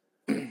else.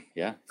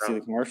 Yeah, see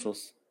the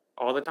commercials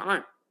all the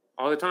time.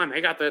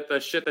 They got the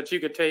shit that you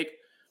could take,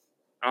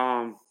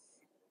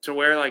 to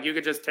where like you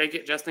could just take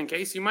it just in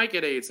case you might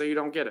get AIDS, so you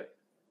don't get it.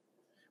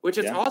 Which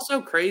is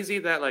also crazy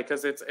that like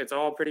because it's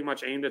all pretty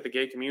much aimed at the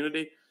gay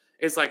community.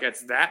 It's like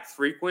it's that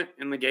frequent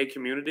in the gay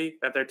community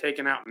that they're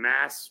taking out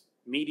mass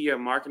media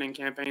marketing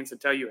campaigns to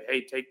tell you,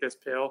 hey, take this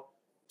pill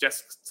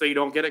just so you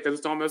don't get it, because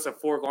it's almost a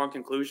foregone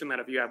conclusion that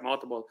if you have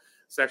multiple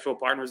sexual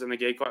partners in the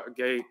gay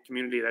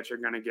community that you're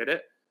going to get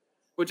it,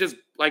 which is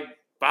like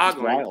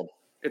boggling.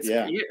 It's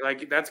wild. It's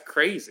like that's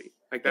crazy.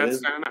 Like that's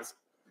kind of nuts.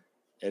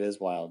 It is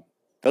wild.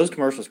 Those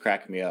commercials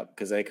crack me up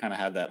because they kind of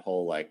have that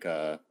whole like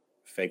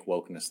fake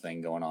wokeness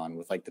thing going on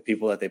with like the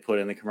people that they put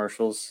in the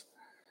commercials.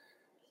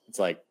 It's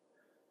like,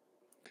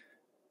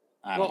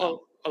 I don't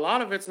know. A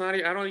lot of it's not.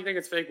 I don't even think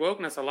it's fake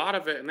wokeness. A lot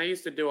of it, and they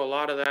used to do a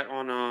lot of that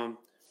on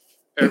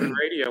urban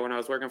radio when I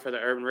was working for the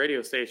urban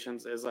radio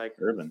stations. Is like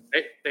urban.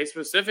 They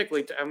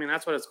specifically. I mean,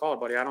 that's what it's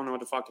called, buddy. I don't know what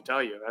the fuck to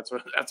tell you. That's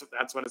what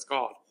it's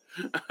called.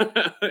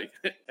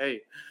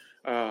 Hey,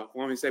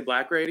 when we say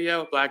black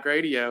radio,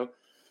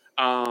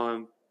 a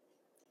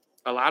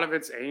lot of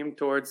it's aimed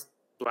towards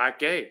black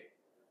gay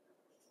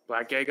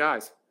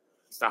guys.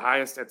 It's the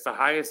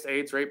highest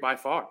AIDS rate by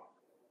far.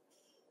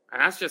 And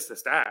that's just the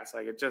stats.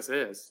 Like, it just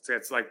is.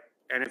 It's like,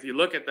 and if you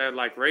look at that,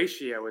 like,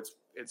 ratio,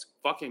 it's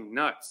fucking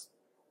nuts.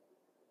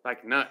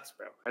 Like, nuts,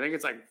 bro. I think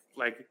it's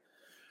like,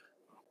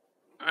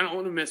 I don't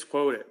want to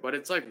misquote it, but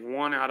it's like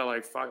 1 out of,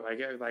 like, fuck, like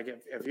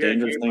if you're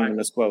dangerous thing to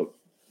misquote.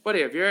 Buddy,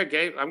 if you're a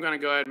gay, I'm going to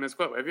go ahead and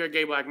misquote, but if you're a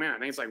gay black man, I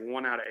think it's like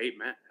 1 out of 8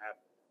 men have.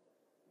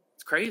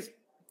 It's crazy.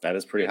 That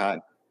is pretty high.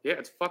 Yeah,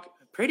 it's fucking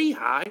pretty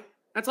high.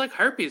 That's like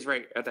herpes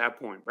rate at that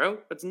point, bro.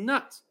 That's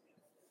nuts.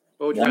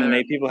 1 in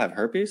 8 people have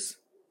herpes?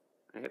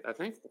 I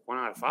think 1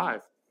 out of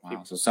 5.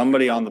 Wow. So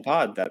somebody on the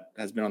pod that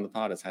has been on the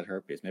pod has had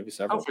herpes, maybe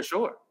several. Oh, for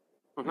sure.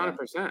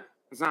 100%.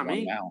 It's not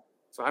me. Now.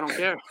 So I don't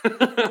care. I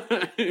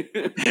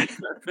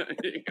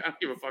don't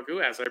give a fuck who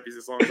has herpes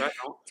as long as I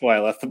don't. That's why I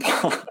left the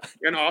pod.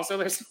 And also,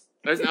 there's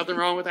nothing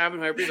wrong with having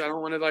herpes. I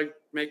don't want to like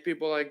make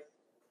people like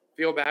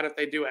feel bad if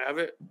they do have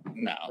it.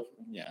 No.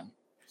 Yeah.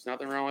 There's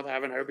nothing wrong with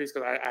having herpes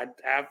because I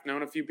have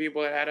known a few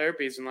people that had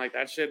herpes and like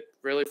that shit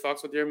really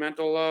fucks with your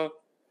mental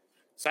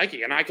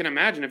psyche. And I can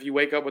imagine if you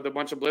wake up with a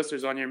bunch of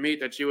blisters on your meat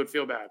that you would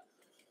feel bad.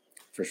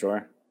 For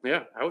sure.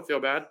 Yeah, I would feel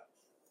bad.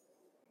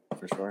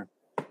 For sure.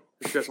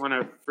 Just want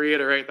to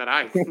reiterate that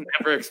I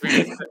never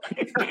experienced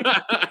it.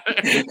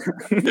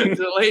 To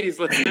the ladies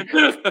listening,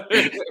 I'm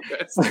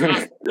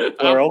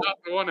not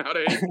the 1 out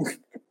of 8.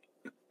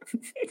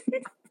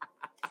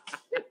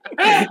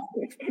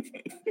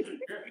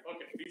 You're a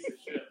fucking piece of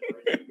shit.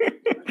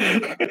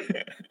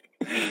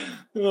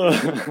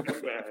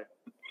 Scumbag.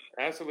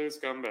 Absolute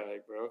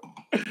scumbag, bro.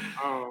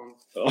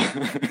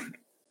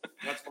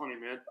 That's funny,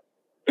 man.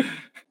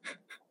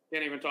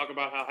 Can't even talk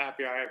about how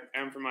happy I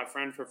am for my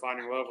friend for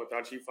finding love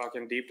without you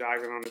fucking deep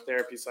diving on the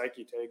therapy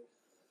psyche take.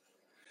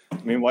 I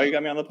mean, why you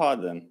got me on the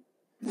pod then?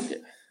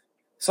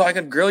 So I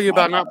could grill you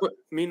about not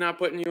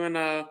putting you in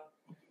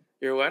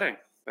your wedding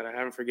that I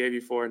haven't forgave you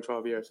for in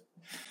 12 years.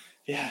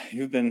 Yeah,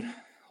 you've been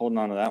holding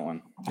on to that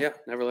one. Yeah,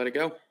 never let it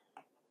go.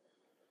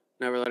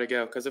 Never let it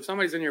go. Because if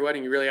somebody's in your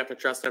wedding, you really have to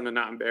trust them to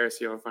not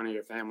embarrass you in front of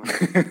your family.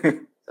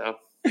 So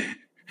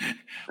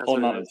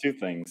holding on to 2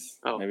 things.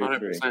 Oh, maybe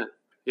 100%. 3.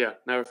 Yeah,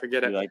 never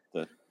forget it.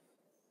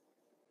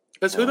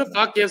 Because who the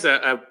fuck gives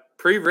a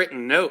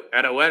pre-written note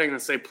at a wedding to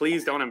say,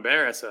 please don't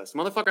embarrass us?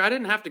 Motherfucker, I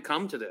didn't have to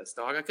come to this,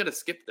 dog. I could have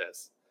skipped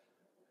this.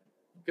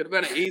 Could have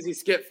been an easy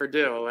skip for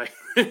Dill. Like,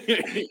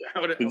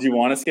 did you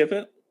want to skip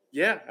it?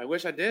 Yeah, I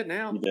wish I did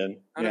now. You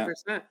did? 100%.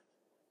 Yeah.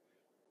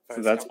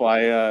 So that's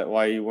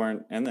why you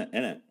weren't in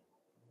it.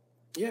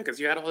 Yeah, because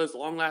you had all those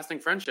long-lasting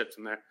friendships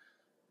in there.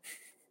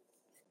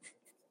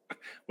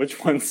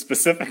 Which one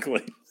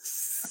specifically?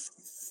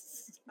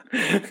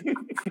 Do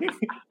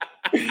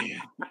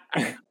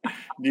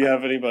you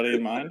have anybody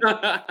in mind?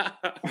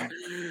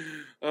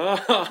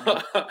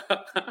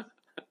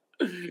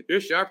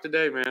 You're sharp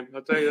today, man.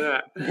 I'll tell you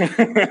that.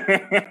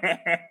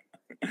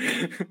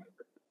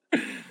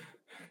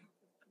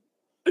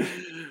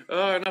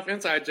 Oh, enough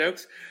inside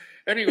jokes.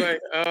 Anyway,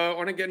 I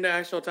want to get into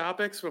actual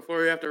topics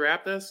before we have to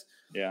wrap this.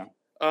 Yeah.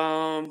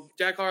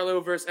 Jack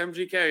Harlow versus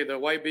MGK, the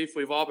white beef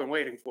we've all been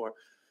waiting for.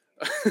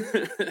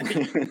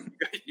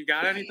 You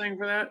got anything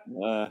for that?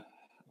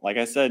 Like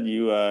I said,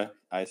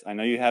 I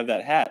know you have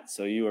that hat,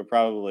 so you were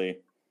probably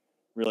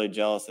really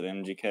jealous that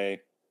MGK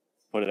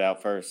put it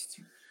out first.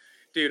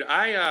 Dude,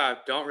 I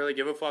don't really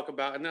give a fuck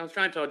about it. And I was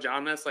trying to tell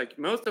John this, like,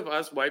 most of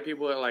us white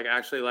people that, like,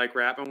 actually like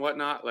rap and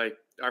whatnot, like,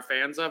 are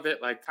fans of it,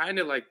 like, kind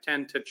of, like,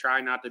 tend to try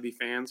not to be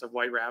fans of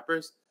white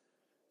rappers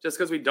just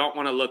because we don't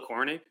want to look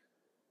corny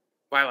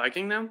by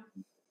liking them.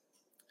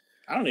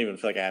 I don't even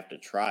feel like I have to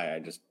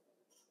try.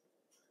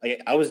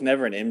 I was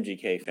never an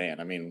MGK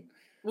fan. I mean,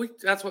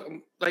 that's what,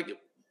 like,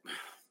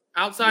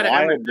 outside of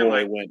Wild Eminem, Boy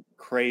like, went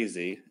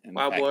crazy.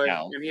 Wild Boy,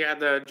 and he had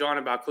the John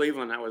about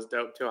Cleveland that was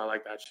dope too. I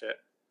like that shit.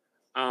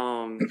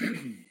 But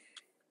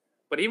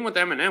even with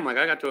Eminem, like,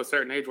 I got to a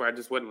certain age where I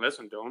just wouldn't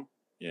listen to him.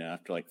 Yeah,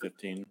 after like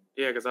 15.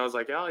 Yeah, because I was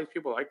like, yeah, these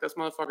people like this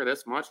motherfucker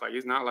this much. Like,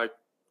 he's not like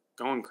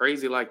going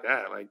crazy like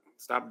that. Like,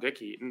 stop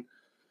dick eating.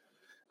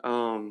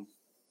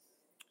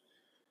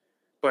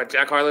 But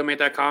Jack Harlow made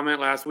that comment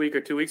last week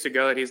or 2 weeks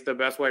ago that he's the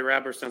best white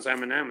rapper since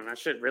Eminem, and that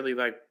shit really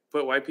like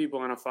put white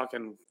people in a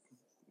fucking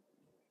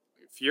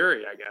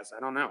fury. I guess I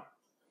don't know.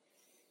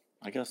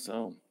 I guess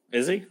so.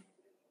 Is he?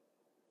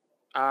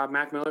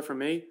 Mac Miller for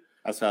me.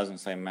 That's what I was gonna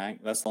say,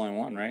 Mac. That's the only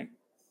one, right?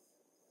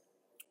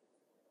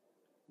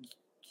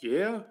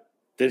 Yeah.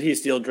 Did he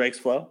steal Drake's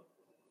flow?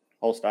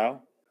 Whole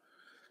style?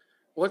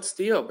 What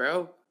steal,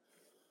 bro?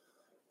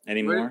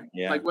 Anymore?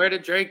 Yeah. Like, where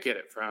did Drake get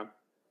it from?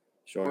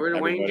 Sure. Where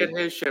did Wayne get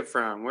his shit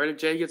from? Where did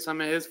Jay get some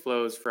of his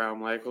flows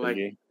from? Like,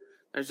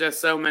 there's just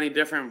so many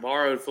different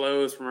borrowed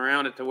flows from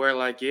around it to where,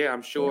 like, yeah,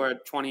 I'm sure a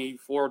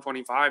 24,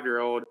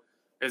 25-year-old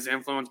is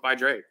influenced by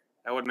Drake.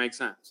 That would make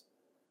sense.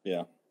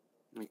 Yeah.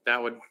 Like,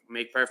 that would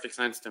make perfect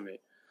sense to me.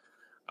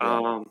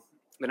 Yeah.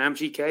 But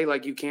MGK,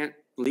 like, you can't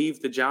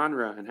leave the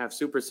genre and have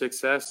super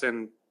success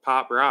in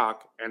pop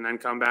rock and then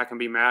come back and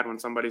be mad when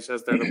somebody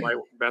says they're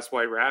the best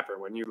white rapper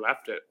when you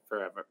left it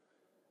forever.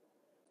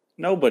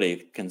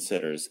 Nobody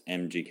considers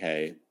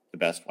MGK the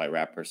best white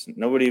rapper.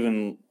 Nobody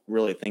even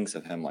really thinks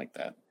of him like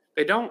that.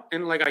 They don't.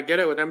 And, like, I get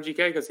it with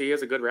MGK because he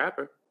is a good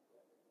rapper.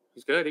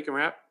 He's good. He can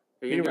rap.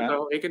 He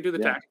can do the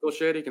tactical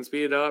shit. He can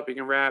speed it up. He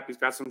can rap. He's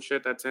got some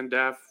shit that's in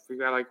depth. He's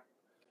got, like,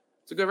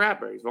 it's a good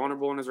rapper. He's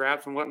vulnerable in his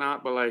raps and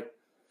whatnot. But, like,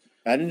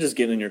 I didn't just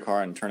get in your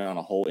car and turn on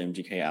a whole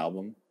MGK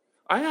album.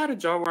 I had a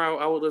job where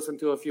I would listen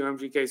to a few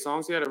MGK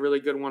songs. He had a really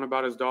good one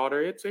about his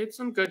daughter. It's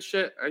some good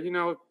shit.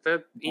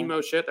 The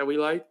emo shit that we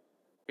like.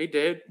 He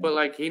did. But,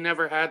 like, he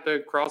never had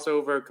the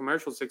crossover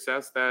commercial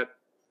success that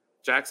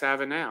Jack's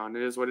having now. And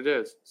it is what it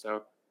is.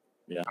 So,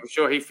 yeah, I'm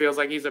sure he feels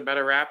like he's a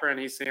better rapper, and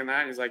he's seeing that,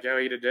 and he's like, yo,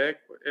 eat a dick.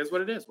 It is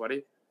what it is,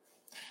 buddy.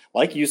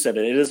 Like you said,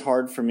 it is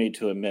hard for me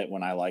to admit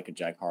when I like a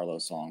Jack Harlow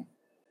song.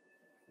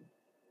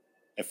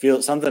 It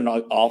feels something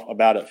off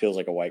about it feels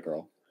like a white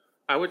girl.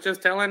 I was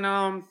just telling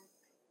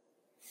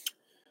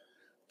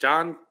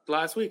John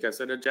last week. I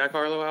said the Jack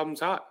Harlow album's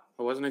hot.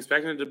 I wasn't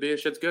expecting it to be a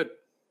shit's good.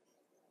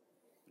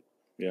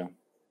 Yeah.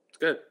 It's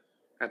good.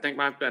 I think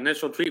my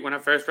initial tweet when I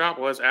first dropped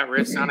was at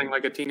risk sounding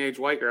like a teenage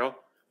white girl.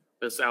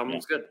 This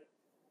album's good.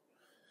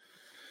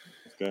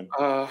 It's good.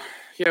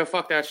 Yeah,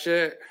 fuck that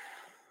shit.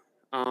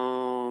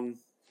 Where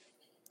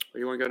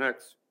you want to go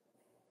next?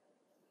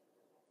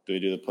 Do we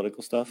do the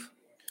political stuff?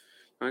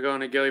 Want to go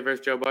into Gilly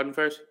versus Joe Budden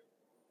first?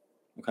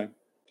 Okay.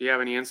 Do you have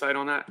any insight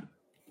on that?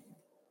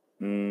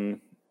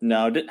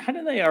 No.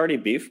 Hadn't they already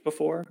beefed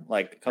before?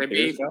 Like a couple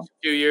years ago?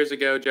 A few years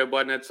ago, Joe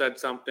Budden had said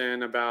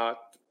something about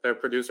their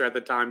producer at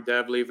the time,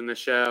 Dev, leaving the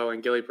show,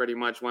 and Gilly pretty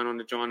much went on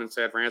to John and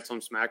said,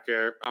 ransom smack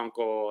your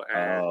uncle,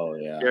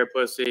 and you're a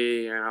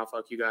pussy, and I'll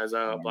fuck you guys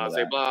up, blah,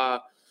 blah, blah.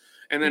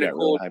 And then it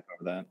really hype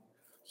over that.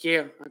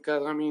 Yeah,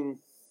 because, I mean,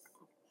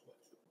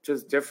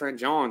 just different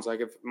Johns. Like,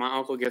 if my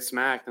uncle gets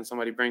smacked and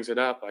somebody brings it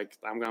up, like,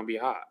 I'm going to be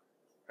hot,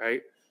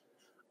 right?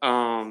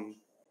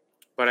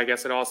 But I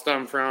guess it all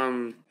stemmed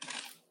from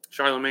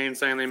Charlemagne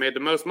saying they made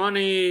the most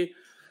money.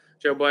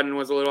 Joe Budden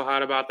was a little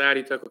hot about that.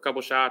 He took a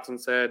couple shots and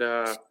said,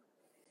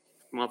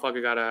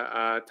 motherfucker got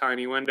a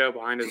tiny window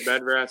behind his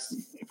bed rest.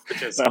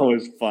 That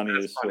was funny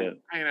as shit.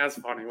 I mean, that's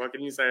funny. What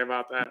can you say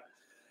about that?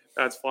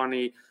 That's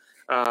funny.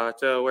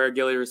 To where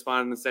Gilly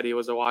responded and said he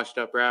was a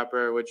washed-up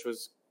rapper, which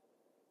was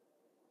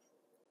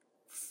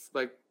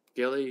like,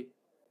 Gilly,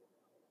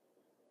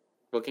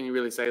 what can you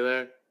really say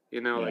there?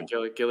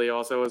 Like Gilly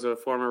also was a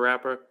former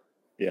rapper.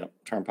 Yeah,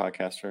 turned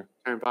podcaster.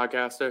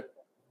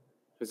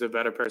 Is a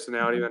better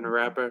personality than a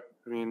rapper.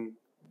 I mean,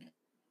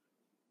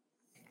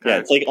 yeah,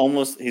 it's like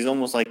he's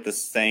almost like the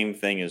same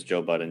thing as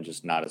Joe Budden,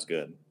 just not as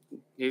good.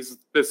 He's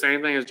the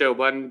same thing as Joe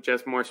Budden,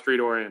 just more street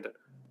oriented.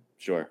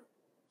 Sure.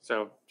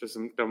 So just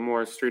the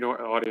more street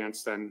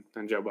audience than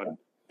Joe Budden.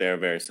 They're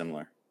very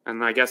similar.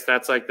 And I guess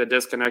that's like the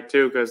disconnect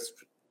too, because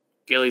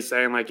Gilly's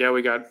saying like, yeah,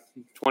 we got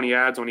 20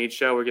 ads on each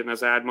show. We're getting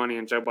this ad money.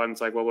 And Joe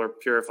Budden's like, well, we're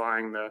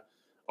purifying the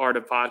art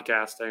of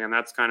podcasting. And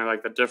that's kind of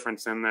like the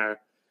difference in their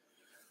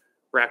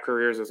rap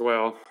careers as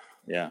well.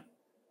 Yeah.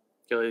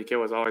 Gilly the Kid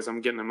was always, I'm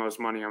getting the most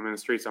money. I'm in the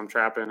streets. I'm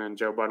trapping. And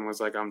Joe Budden was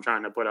like, I'm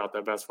trying to put out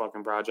the best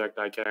fucking project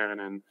I can.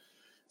 And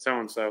so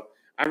on. So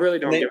I really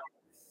don't get.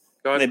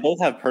 They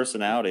both have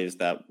personalities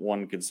that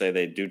one could say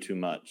they do too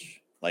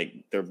much. Like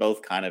they're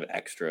both kind of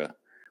extra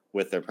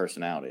with their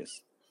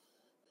personalities.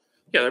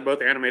 Yeah, they're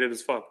both animated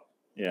as fuck.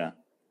 Yeah.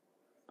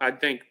 I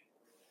think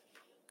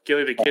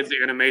Gilly the Kid's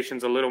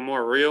animation's a little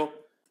more real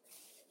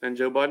than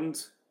Joe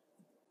Budden's.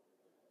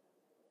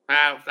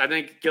 I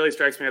think Gilly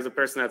strikes me as a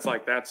person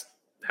that's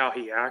how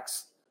he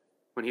acts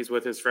when he's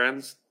with his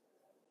friends.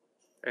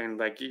 And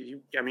like,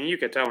 you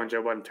could tell when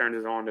Joe Budden turned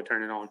it on to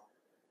turn it on.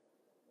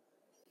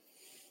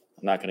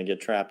 I'm not going to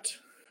get trapped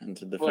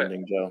into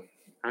defending Joe.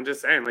 I'm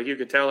just saying, like, you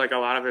could tell, like, a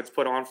lot of it's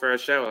put on for a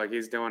show. Like,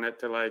 he's doing it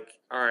to, like,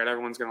 all right,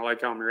 everyone's going to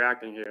like how I'm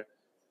reacting here.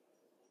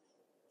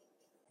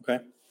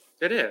 Okay.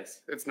 It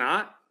is. It's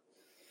not.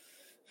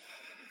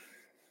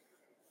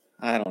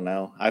 I don't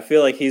know. I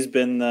feel like he's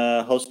been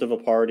the host of a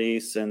party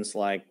since,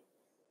 like,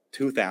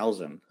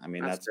 2000. I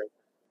mean,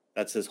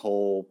 that's his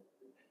whole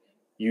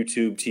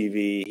YouTube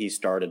TV. He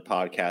started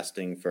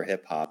podcasting for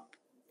hip-hop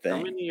thing.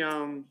 How many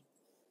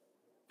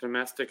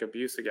domestic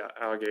abuse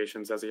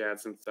allegations has he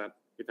had since that?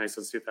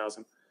 Since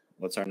 2000.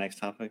 What's our next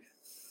topic?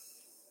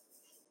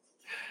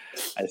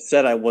 I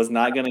said I was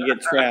not going to get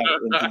trapped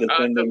into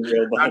defending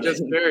Joe Budden. I'm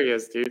just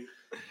curious, dude.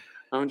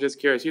 I'm just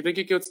curious. You think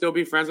you could still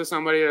be friends with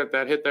somebody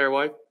that hit their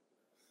wife?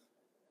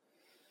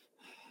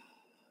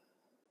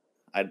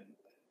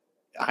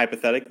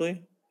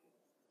 Hypothetically?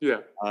 Yeah.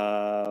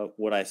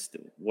 Would I?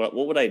 What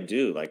would I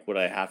do? Like, would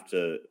I have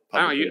to? I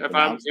don't know.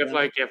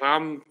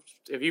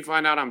 If you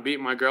find out I'm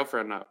beating my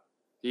girlfriend up,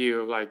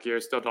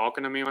 you're still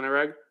talking to me on a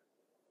reg?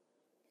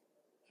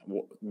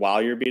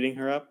 While you're beating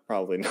her up?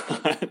 Probably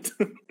not.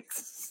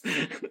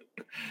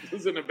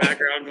 Who's in the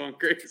background going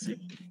crazy?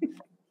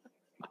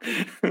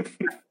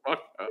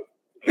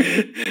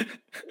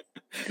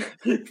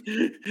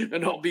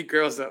 And I'll beat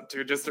girls up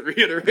too, just to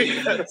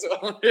reiterate that as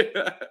well.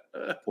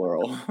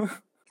 Plural.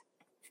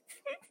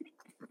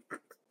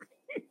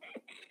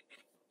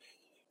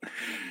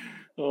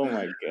 Oh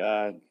my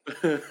god.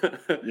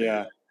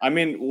 Yeah. I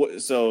mean,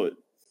 so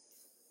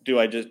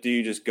do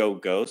you just go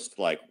ghost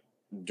like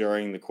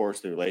during the course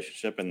of the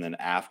relationship, and then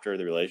after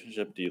the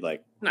relationship, do you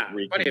like? Nah,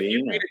 but if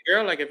you beat a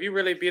girl, like if you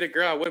really beat a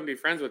girl, I wouldn't be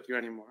friends with you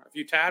anymore. If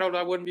you tattled,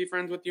 I wouldn't be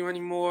friends with you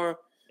anymore.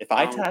 If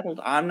I tattled,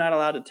 I'm not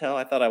allowed to tell.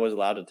 I thought I was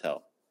allowed to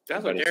tell.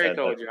 That's what Gary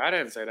told you. I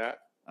didn't say that.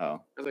 Oh,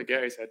 that's what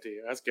Gary said to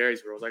you. That's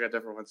Gary's rules. I got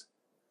different ones.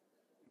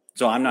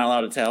 So I'm not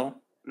allowed to tell?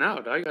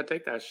 No, dog, you gotta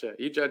take that shit.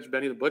 You judged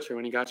Benny the Butcher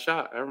when he got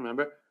shot. I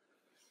remember.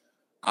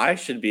 I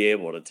should be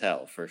able to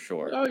tell for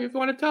sure. Oh, if you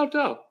want to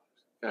tell.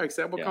 Yeah,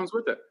 accept what comes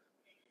with it.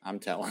 I'm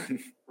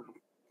telling.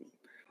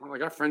 Well,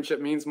 like our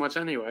friendship means much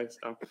anyway,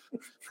 so.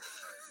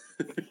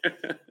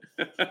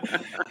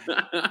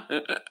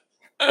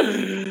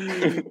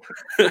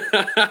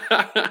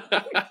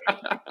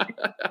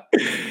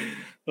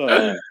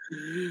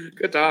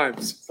 Good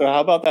times. So how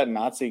about that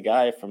Nazi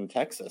guy from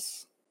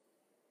Texas?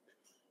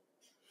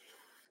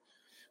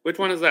 Which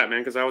one is that,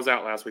 man? Because I was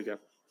out last weekend.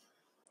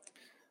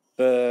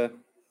 I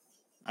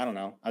don't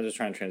know. I'm just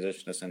trying to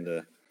transition this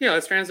into... Yeah,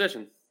 let's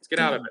transition. Let's get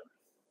out of it.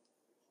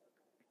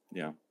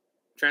 Yeah.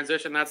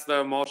 Transition, that's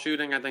the mall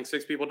shooting. I think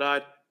 6 people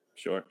died.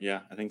 Sure. Yeah,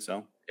 I think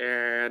so.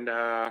 And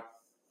I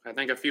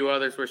think a few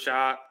others were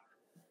shot.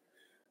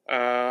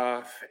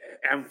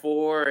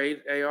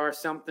 M4, AR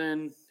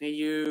something he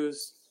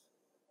used.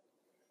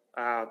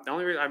 The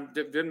only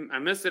reason I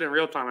missed it in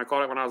real time. I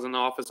caught it when I was in the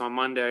office on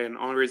Monday, and the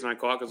only reason I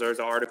caught it because there was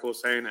an article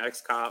saying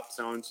ex-cop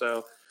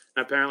so-and-so.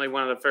 And apparently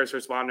one of the first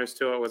responders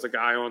to it was a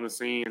guy on the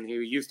scene. He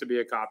used to be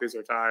a cop. He's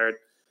retired,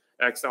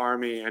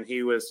 ex-Army, and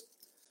he was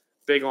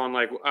big on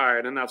like, all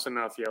right, enough's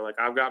enough. Yeah, like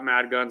I've got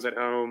mad guns at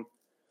home.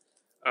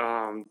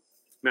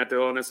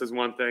 Mental illness is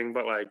one thing,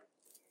 but like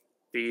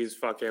these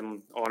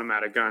fucking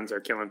automatic guns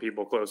are killing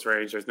people close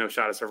range. There's no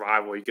shot of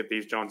survival. You get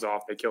these Jones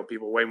off, they kill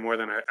people way more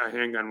than a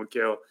handgun would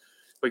kill.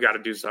 We got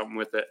to do something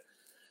with it.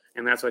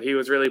 And that's what he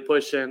was really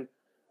pushing.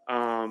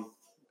 I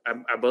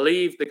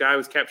believe the guy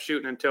was kept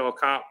shooting until a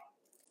cop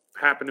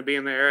happened to be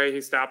in the area.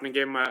 He stopped and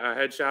gave him a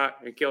headshot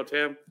and killed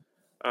him.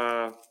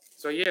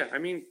 So, yeah, I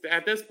mean,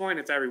 at this point,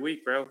 it's every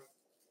week, bro.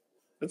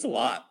 That's a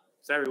lot.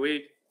 It's every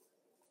week.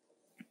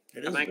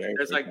 It is I think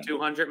there's frequent. like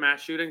 200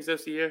 mass shootings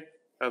this year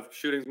of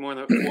shootings more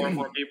than 4 or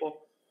more people.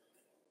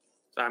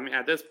 So, I mean,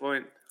 at this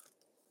point,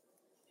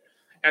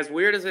 as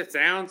weird as it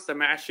sounds, the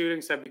mass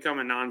shootings have become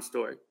a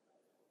non-story.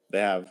 They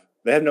have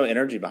no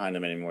energy behind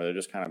them anymore. They're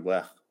just kind of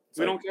bleh.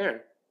 We don't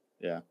care.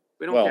 Yeah.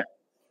 We don't care.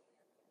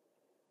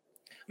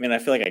 I mean, I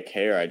feel like I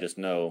care. I just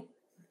know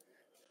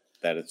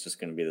that it's just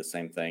going to be the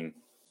same thing.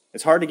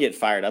 It's hard to get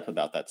fired up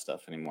about that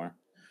stuff anymore.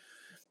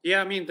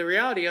 Yeah, I mean, the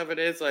reality of it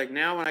is, like,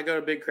 now when I go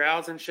to big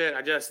crowds and shit,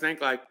 I just think,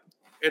 like,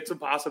 it's a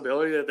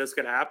possibility that this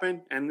could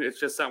happen, and it's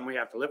just something we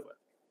have to live with.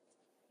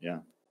 Yeah.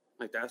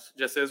 Like, that's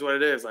just is what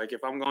it is. Like,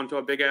 if I'm going to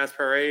a big-ass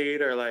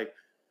parade or, like,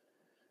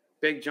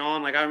 Big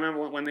John, like, I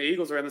remember when the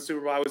Eagles were in the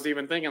Super Bowl, I was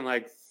even thinking,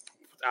 like,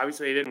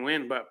 obviously they didn't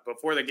win, but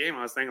before the game,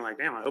 I was thinking, like,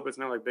 damn, I hope it's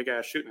not, like,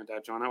 big-ass shooting at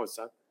that, John. That would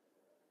suck.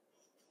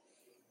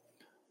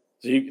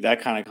 So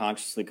that kind of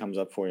consciously comes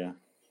up for you.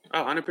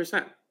 Oh,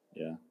 100%.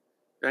 Yeah.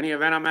 Any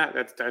event I'm at,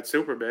 that's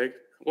super big.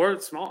 Or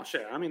small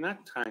shit. I mean, that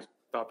kind of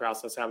thought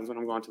process happens when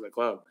I'm going to the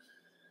club.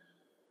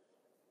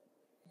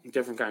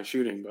 Different kind of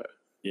shooting, but.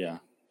 Yeah.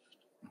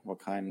 What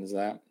kind is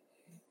that?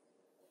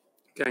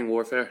 Gang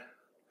warfare.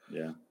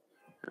 Yeah.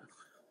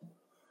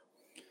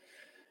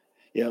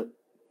 Yep.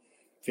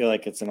 Feel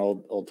like it's an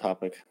old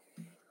topic.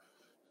 Yeah,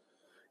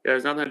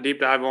 there's nothing to deep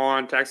dive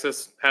on.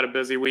 Texas had a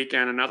busy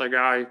weekend. Another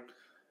guy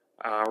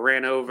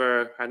ran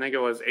over, I think it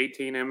was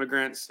 18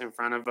 immigrants in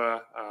front of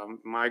a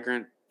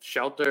migrant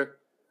shelter.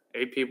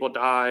 8 people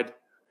died.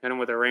 Hit him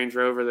with a Range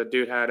Rover. The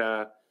dude had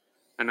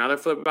another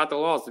flip about the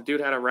laws. The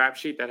dude had a rap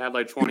sheet that had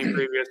like 20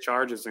 previous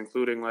charges,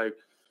 including like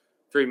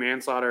 3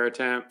 manslaughter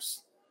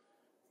attempts,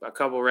 a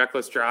couple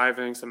reckless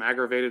driving, some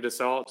aggravated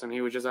assaults, and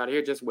he was just out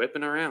here just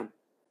whipping around.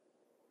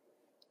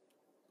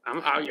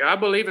 I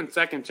believe in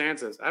second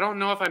chances. I don't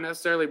know if I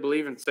necessarily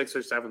believe in 6th or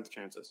 7th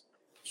chances.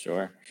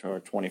 Sure.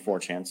 24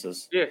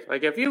 chances. Yeah,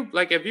 if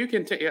you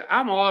continue,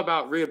 I'm all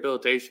about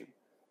rehabilitation.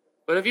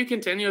 But if you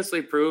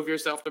continuously prove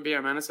yourself to be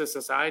a menace to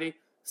society,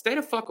 stay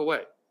the fuck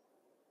away.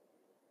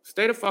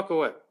 Stay the fuck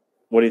away.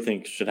 What do you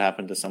think should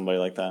happen to somebody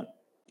like that?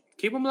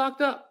 Keep them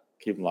locked up.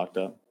 Keep them locked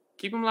up.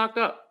 Keep them locked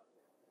up.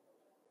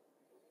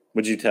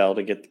 Would you tell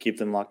to keep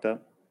them locked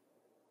up?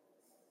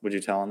 Would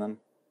you tell on them?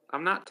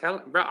 I'm not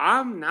telling, bro.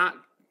 I'm not.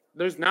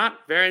 There's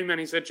not very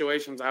many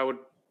situations I would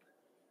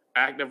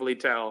actively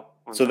tell.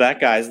 So that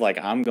guy's like,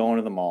 I'm going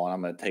to the mall and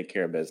I'm going to take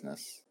care of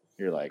business.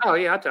 You're like, oh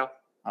yeah, I tell.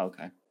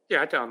 Okay.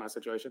 Yeah, I tell in that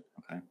situation.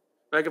 Okay.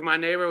 Like if my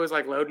neighbor was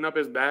like loading up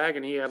his bag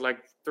and he had like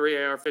 3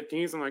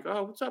 AR-15s, I'm like,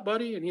 oh, what's up,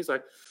 buddy? And he's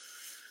like,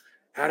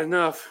 had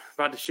enough,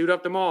 about to shoot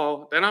up the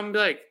mall. Then I'm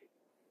like,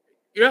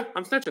 yeah,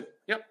 I'm snitching.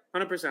 Yep,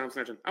 100% I'm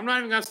snitching. I'm not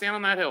even going to stand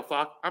on that hill,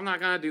 fuck. I'm not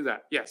going to do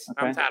that. Yes,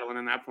 okay. I'm tattling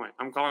in that point.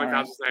 I'm calling the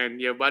cops and saying,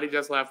 your buddy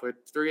just left with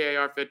 3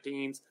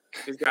 AR-15s.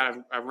 He's got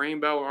a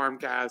rainbow arm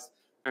cast,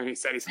 and he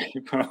said he's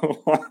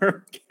rainbow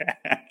arm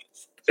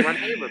cast. It's my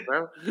neighbor,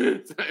 bro.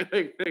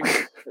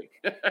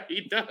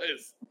 He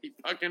does. He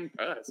fucking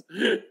does.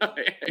 Is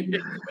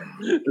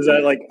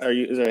that like?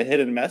 Is there a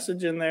hidden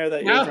message in there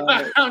that you're? No,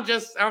 I'm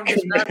just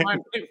describing my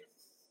neighbor.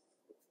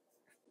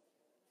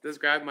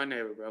 Describe my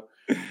neighbor, bro.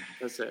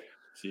 That's it.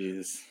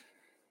 Jeez.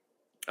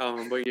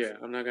 But yeah,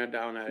 I'm not gonna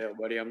die on that hill,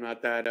 buddy. I'm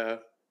not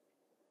that.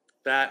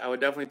 That I would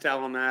definitely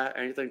tell on that.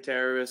 Anything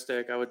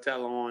terroristic, I would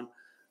tell on.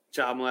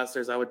 Child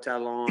molesters, I would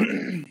tell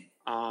on.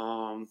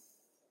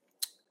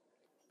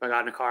 If I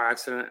got in a car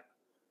accident,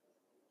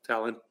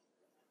 telling.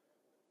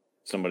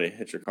 Somebody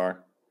hit your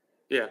car?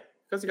 Yeah,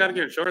 because you got to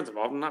get insurance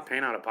involved. I'm not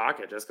paying out of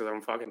pocket just because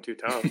I'm fucking too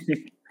tough.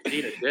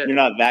 You're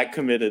not that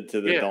committed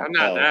to the don't I'm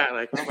tell. not that.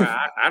 Like,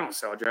 I don't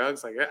sell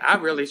drugs. Like, I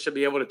really should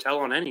be able to tell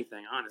on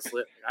anything,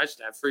 honestly. I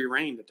should have free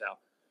reign to tell.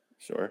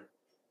 Sure.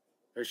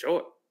 For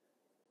sure.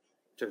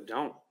 Just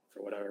don't,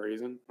 for whatever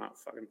reason. Not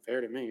fucking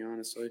fair to me,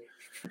 honestly.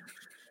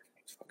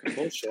 It's fucking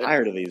bullshit.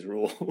 Tired of these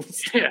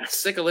rules. Yeah,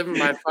 sick of living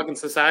by fucking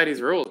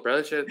society's rules,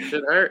 bro. Shit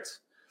hurts.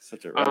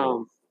 Such a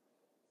rebel.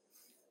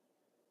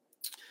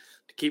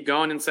 To keep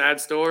going in sad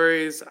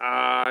stories,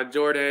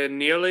 Jordan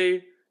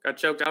Neely got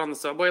choked out on the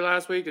subway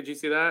last week. Did you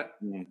see that?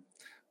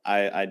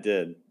 I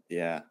did,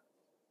 yeah.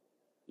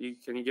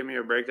 Can you give me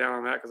a breakdown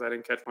on that? Because I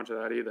didn't catch much of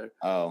that either.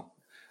 Oh,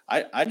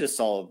 I just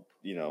saw,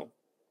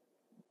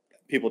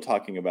 people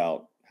talking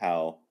about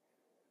how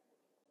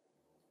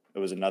it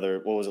was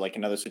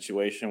another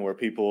situation where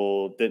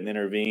people didn't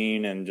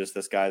intervene and just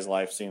this guy's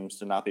life seems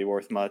to not be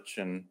worth much,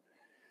 and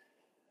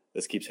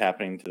this keeps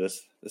happening to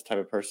this type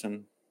of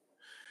person.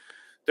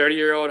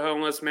 30-year-old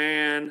homeless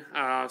man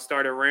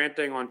started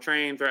ranting on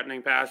train,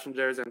 threatening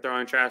passengers and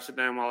throwing trash at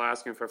them while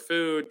asking for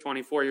food.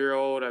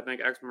 24-year-old, I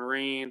think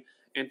ex-Marine,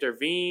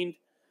 intervened,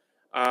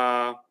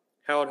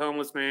 held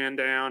homeless man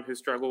down who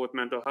struggled with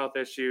mental health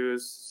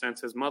issues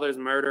since his mother's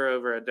murder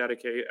over a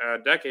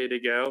decade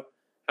ago.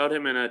 Held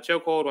him in a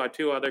chokehold while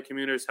 2 other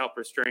commuters helped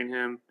restrain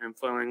him and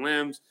flailing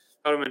limbs.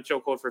 Held him in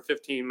chokehold for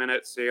 15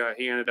 minutes.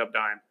 He ended up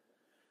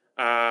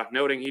dying.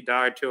 Noting he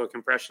died to a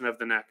compression of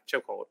the neck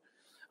chokehold.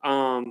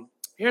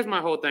 Here's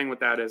my whole thing with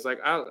that is, like,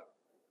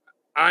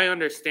 I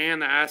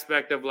understand the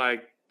aspect of,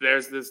 like,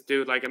 there's this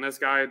dude, like, and this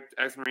guy,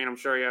 ex-Marine, I'm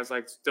sure he has,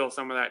 like, still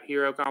some of that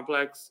hero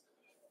complex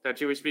that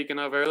you were speaking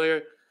of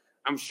earlier.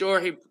 I'm sure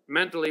he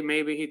mentally,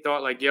 maybe he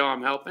thought, like, yo,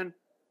 I'm helping.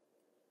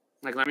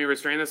 Like, let me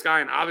restrain this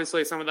guy. And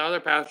obviously some of the other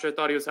passengers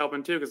thought he was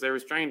helping too because they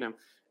restrained him.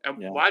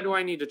 Yeah. Why do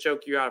I need to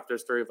choke you out if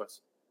there's 3 of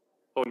us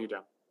holding you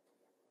down?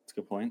 That's a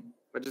good point.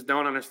 I just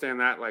don't understand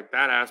that, like,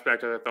 that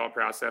aspect of the thought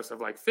process of,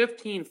 like,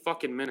 15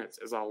 fucking minutes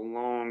is a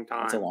long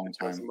time. It's a long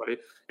time. Somebody.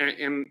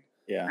 And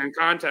Yeah. In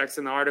context,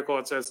 in the article,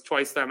 it says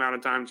twice the amount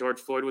of time George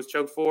Floyd was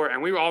choked for,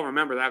 and we all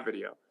remember that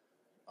video.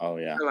 Oh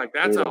yeah. So, like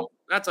Brutal.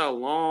 that's a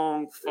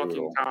long fucking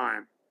Brutal.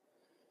 time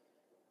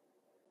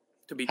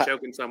to be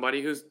choking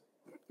somebody who's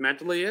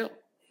mentally ill.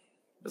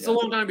 It's a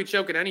long time to be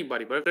choking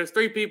anybody. But if there's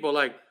 3 people,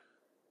 like,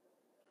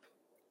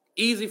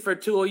 easy for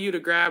 2 of you to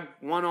grab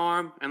one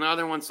arm and the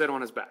other one sit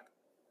on his back.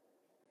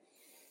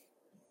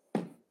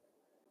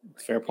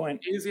 Fair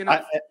point. Easy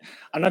enough.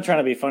 I'm not trying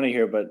to be funny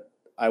here, but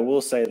I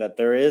will say that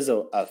there is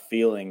a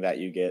feeling that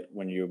you get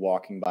when you're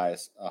walking by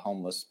a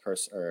homeless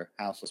person or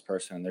houseless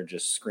person and they're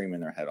just screaming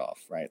their head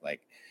off, right?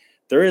 Like,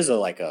 there is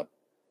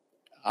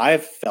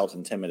I've felt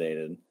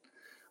intimidated.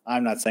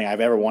 I'm not saying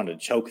I've ever wanted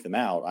to choke them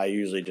out. I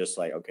usually just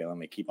like, okay, let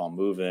me keep on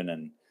moving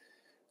and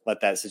let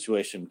that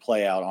situation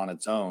play out on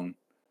its own.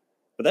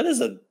 But that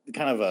is a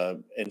kind of a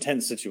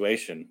intense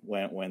situation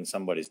when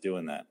somebody's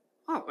doing that.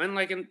 Oh, and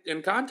like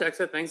in context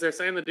of things, they're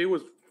saying the dude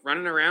was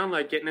running around,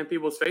 like, getting in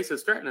people's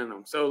faces, threatening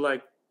them. So,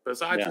 like,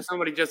 besides for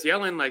somebody just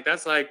yelling, like,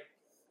 that's like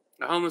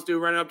a homeless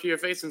dude running up to your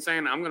face and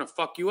saying, I'm going to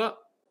fuck you up.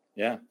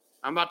 Yeah.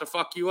 I'm about to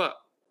fuck you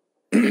up.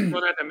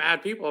 Going at the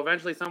mad people,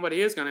 eventually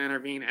somebody is going to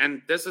intervene.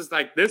 And this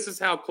is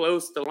how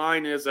close the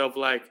line is of,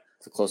 like,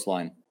 it's a close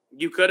line.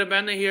 You could have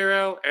been the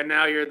hero, and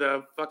now you're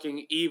the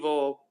fucking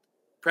evil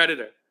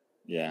predator.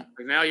 Yeah.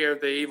 Like, now you're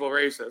the evil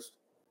racist.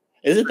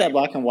 Is it that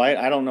black and white?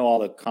 I don't know all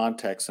the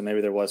context, so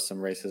maybe there was some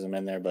racism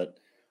in there, but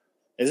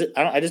is it?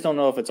 I just don't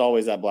know if it's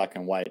always that black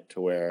and white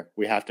to where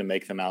we have to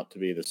make them out to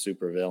be the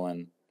super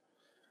villain.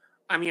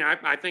 I mean,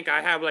 I think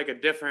I have like a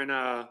different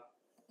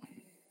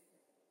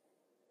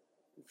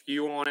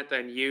view on it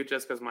than you,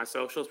 just because my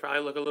socials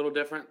probably look a little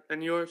different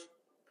than yours.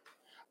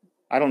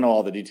 I don't know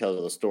all the details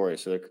of the story,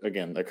 so there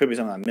could be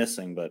something I'm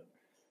missing, but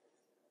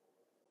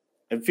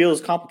it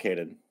feels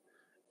complicated.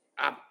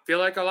 I feel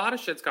like a lot of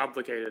shit's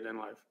complicated in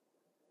life.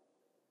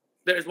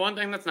 There's one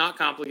thing that's not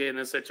complicated in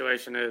this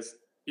situation is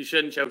you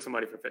shouldn't choke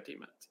somebody for 15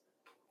 minutes.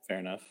 Fair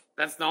enough.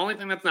 That's the only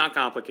thing that's not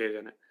complicated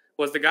in it.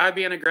 Was the guy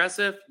being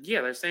aggressive?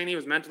 Yeah, they're saying he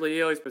was mentally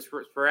ill. He's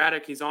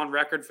sporadic. He's on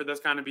record for this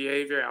kind of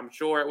behavior. I'm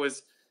sure it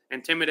was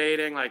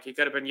intimidating. Like, he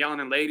could have been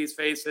yelling in ladies'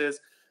 faces.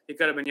 He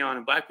could have been yelling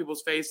in black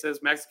people's faces,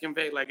 Mexican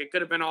face. Like, it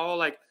could have been all,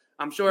 like,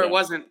 I'm sure it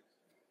wasn't.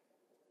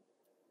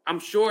 I'm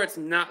sure it's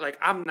not, like,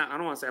 I don't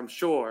want to say I'm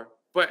sure.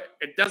 But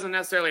it doesn't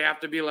necessarily have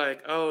to be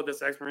like, oh,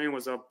 this ex-Marine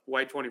was a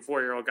white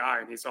 24-year-old guy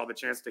and he saw the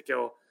chance to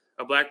kill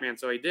a black man,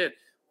 so he did.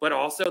 But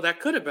also,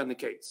 that could have been the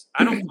case.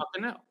 I don't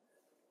fucking know.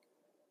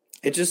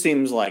 It just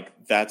seems like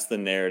that's the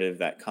narrative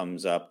that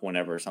comes up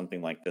whenever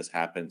something like this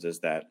happens, is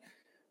that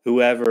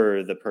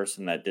whoever the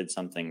person that did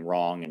something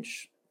wrong and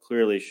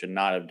clearly should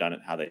not have done it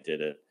how they did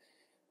it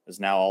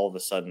is now all of a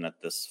sudden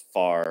at this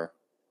far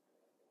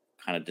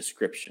kind of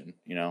description,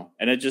 you know?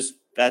 And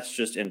that's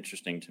just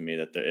interesting to me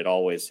that it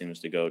always seems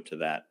to go to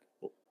that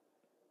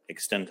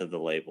extent of the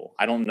label.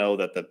 I don't know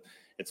that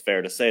it's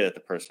fair to say that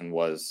the person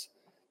was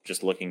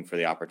just looking for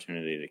the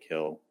opportunity to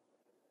kill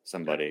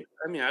somebody.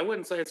 I mean, I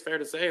wouldn't say it's fair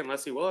to say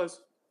unless he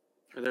was.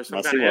 Or there's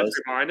some kind of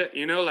history behind it.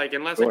 You know, like,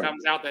 unless it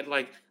comes out that,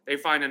 like, they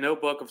find a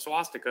notebook of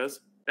swastikas,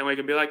 then we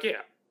can be like,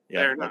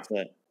 yeah, that's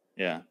it.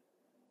 Yeah.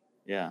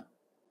 Yeah.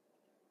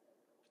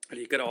 But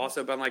he could have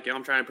also been like,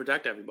 I'm trying to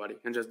protect everybody,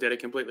 and just did it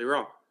completely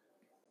wrong.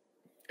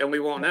 And we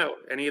won't know.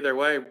 And either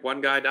way, one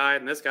guy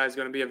died, and this guy's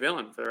going to be a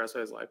villain for the rest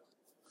of his life.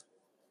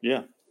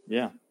 Yeah,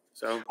 yeah.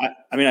 So,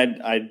 I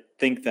mean, I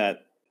think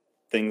that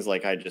things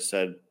like I just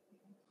said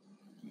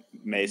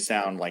may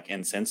sound like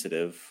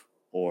insensitive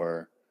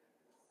or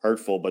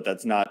hurtful, but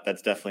that's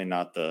definitely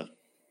not the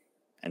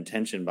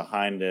intention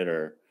behind it.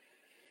 Or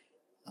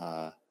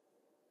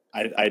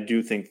I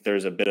do think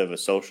there's a bit of a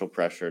social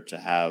pressure to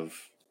have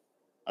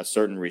a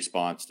certain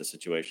response to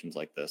situations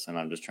like this, and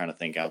I'm just trying to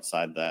think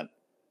outside that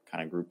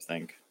kind of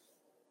groupthink.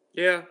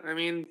 Yeah, I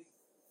mean,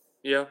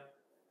 yeah.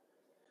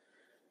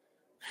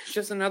 It's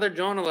just another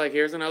Jonah. Like,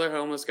 here's another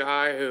homeless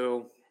guy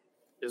who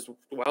is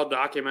well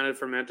documented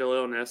for mental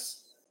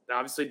illness.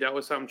 Obviously dealt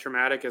with something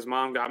traumatic. His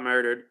mom got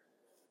murdered.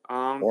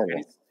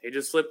 He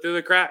just slipped through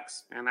the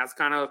cracks. And that's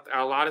kind of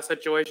a lot of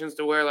situations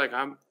to where, like,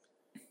 I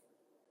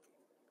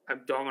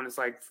don't want to,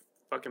 like,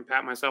 fucking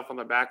pat myself on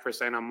the back for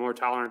saying I'm more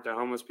tolerant to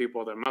homeless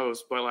people than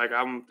most, but, like,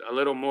 I'm a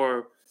little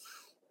more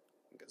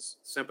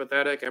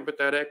sympathetic,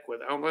 empathetic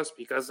with homeless,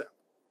 because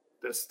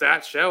the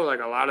stats show, like,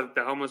 a lot of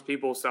the homeless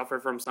people suffer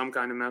from some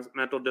kind of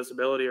mental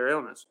disability or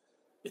illness.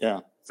 Yeah.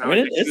 So I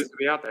mean, it's to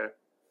be out there.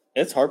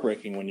 It's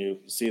heartbreaking when you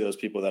see those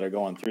people that are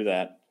going through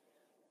that,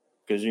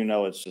 because you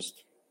know it's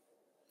just.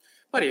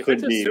 Buddy, if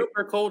it's a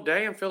super cold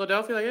day in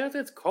Philadelphia, like, yeah,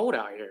 it's cold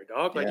out here,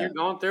 dog. Like, you're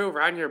going through,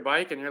 riding your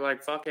bike, and you're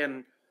like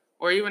fucking,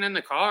 or even in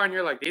the car, and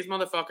you're like, these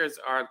motherfuckers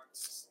are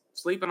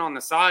sleeping on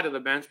the side of the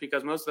bench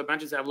because most of the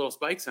benches have little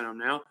spikes in them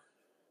now.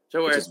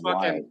 So where it's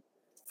fucking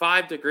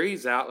 5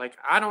 degrees out, like,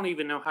 I don't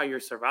even know how you're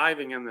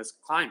surviving in this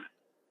climate.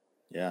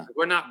 Yeah. Like,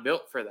 we're not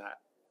built for that.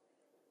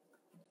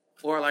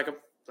 Or like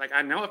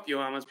I know a few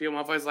homeless people.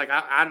 Motherfuckers like,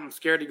 I'm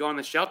scared to go in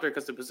the shelter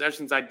because the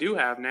possessions I do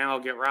have now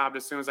will get robbed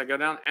as soon as I go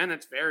down, and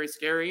it's very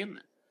scary in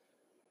there.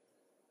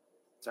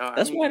 So I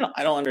That's mean, why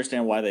I don't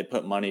understand why they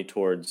put money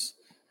towards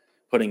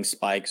putting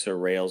spikes or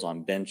rails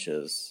on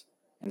benches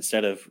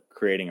instead of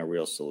creating a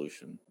real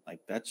solution. Like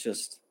that's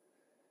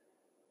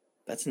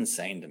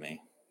insane to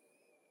me.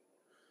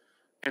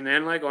 and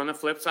then like on the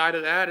flip side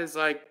of that is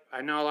like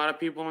I know a lot of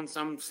people in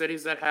some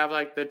cities that have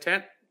like the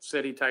tent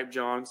city type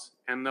Johns,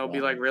 and they'll be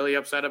like really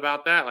upset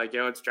about that. Like,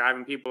 yo, it's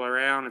driving people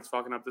around, it's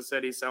fucking up the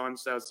city, so and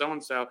so, so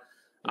and so.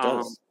 It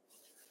does.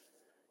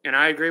 And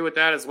I agree with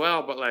that as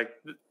well. But like,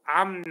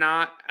 I'm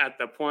not at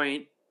the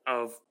point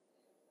of.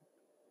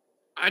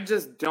 I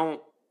just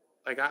don't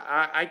like.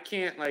 I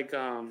can't like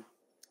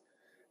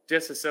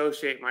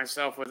disassociate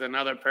myself with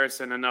another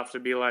person enough to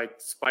be like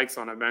spikes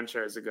on a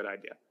bencher is a good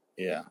idea.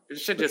 Yeah. It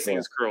shit just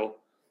seems cruel.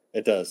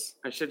 It does.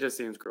 It shit just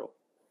seems cruel.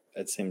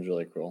 It seems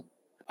really cruel.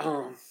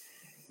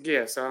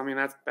 Yeah, so I mean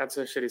that's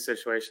a shitty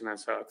situation. That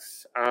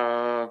sucks.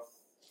 Where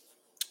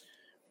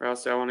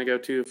else do I want to go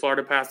to?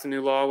 Florida passed a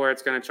new law where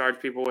it's going to charge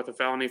people with a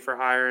felony for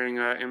hiring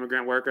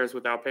immigrant workers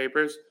without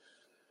papers.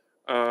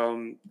 How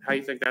do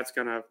you think that's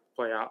going to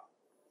play out?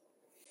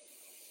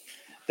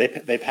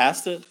 They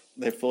passed it.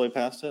 They fully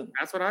passed it.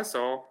 That's what I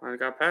saw. It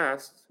got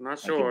passed. I'm not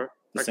sure.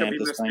 I could be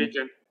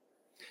misspeaking.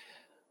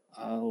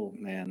 Oh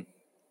man,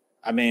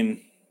 I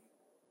mean,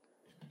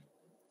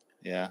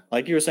 yeah,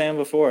 like you were saying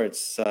before,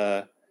 it's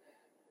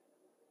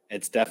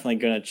definitely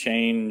going to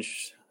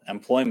change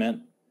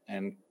employment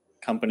and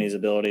companies'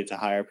 ability to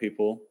hire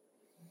people.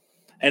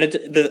 And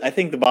I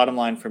think the bottom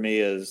line for me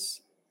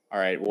is, all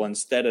right, well,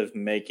 instead of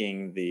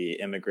making the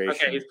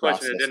immigration he's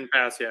pushing it. Didn't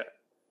pass yet.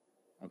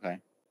 Okay.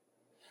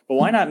 But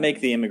why not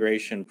make the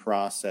immigration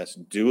process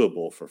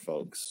doable for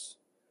folks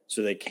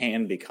so they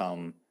can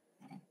become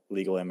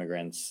legal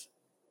immigrants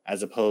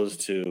as opposed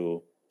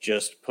to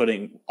just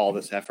putting all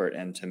this effort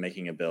into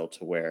making a bill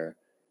to where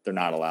they're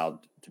not allowed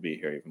to be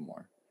here even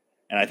more?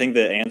 And I think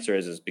the answer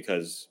is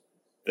because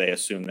they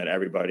assume that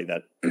everybody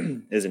that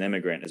is an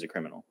immigrant is a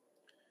criminal.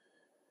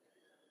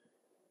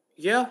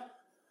 Yeah.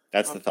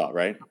 That's the thought,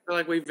 right? I feel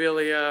like we've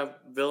really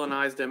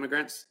villainized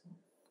immigrants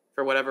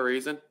for whatever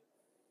reason.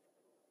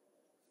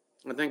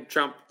 I think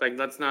Trump, like,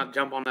 let's not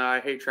jump on the I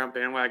hate Trump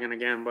bandwagon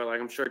again, but,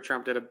 like, I'm sure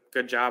Trump did a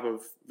good job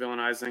of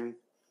villainizing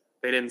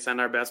they didn't send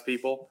our best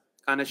people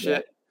kind of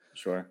shit. Yeah,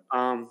 sure.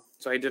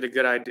 So he did a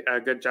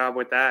good job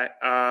with that.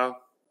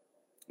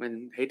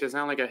 And hate to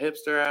sound like a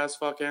hipster-ass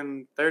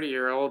fucking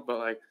 30-year-old, but,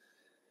 like,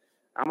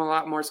 I'm a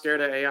lot more scared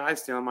of AI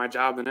stealing my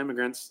job than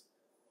immigrants.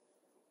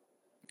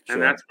 Sure.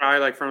 And that's probably,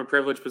 like, from a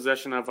privileged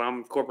position of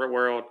corporate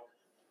world.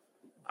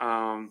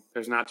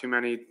 There's not too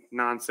many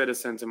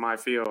non-citizens in my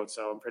field,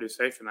 so I'm pretty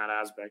safe in that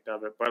aspect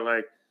of it. But,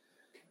 like,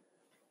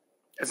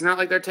 it's not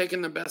like they're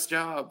taking the best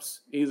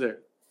jobs either.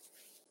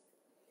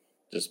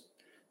 Just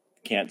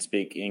can't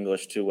speak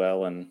English too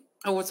well. And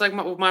it's like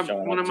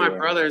one of my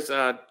brothers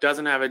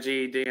doesn't have a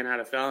GED and had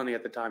a felony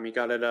at the time. He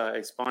got it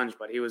expunged,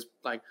 but he was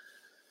like,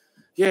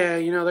 yeah,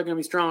 they're going to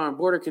be strong on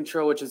border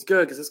control, which is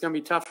good because it's going to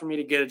be tough for me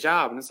to get a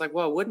job. And it's like,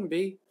 well, it wouldn't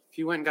be if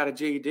you went and got a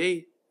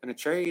GED and a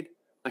trade.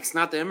 Like, it's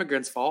not the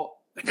immigrants' fault.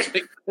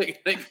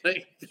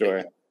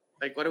 Sure.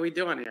 Like, what are we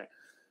doing here?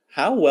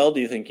 How well do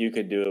you think you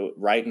could do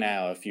right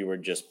now if you were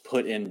just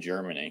put in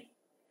Germany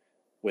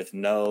with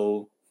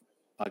no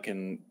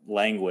fucking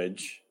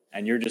language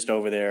and you're just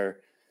over there?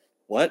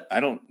 What?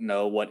 I don't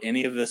know what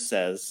any of this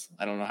says.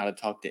 I don't know how to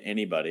talk to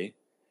anybody.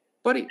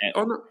 Buddy,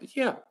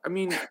 I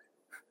mean,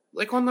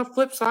 like on the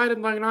flip side of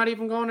like not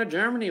even going to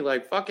Germany,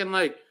 like fucking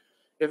like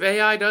if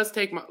AI does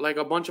take like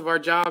a bunch of our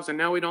jobs and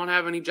now we don't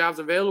have any jobs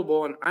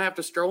available and I have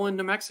to stroll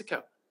into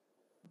Mexico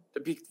to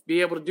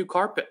be able to do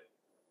carpet.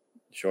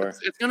 Sure.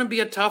 It's going to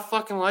be a tough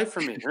fucking life for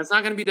me. And it's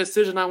not going to be a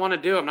decision I want to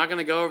do. I'm not going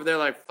to go over there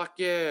like, fuck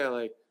yeah.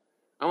 Like,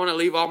 I want to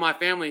leave all my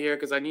family here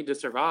because I need to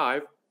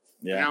survive.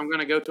 Yeah. And I'm going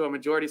to go to a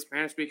majority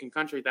Spanish-speaking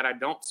country that I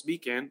don't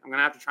speak in. I'm going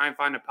to have to try and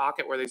find a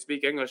pocket where they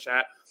speak English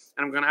at.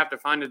 And I'm going to have to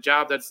find a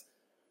job that's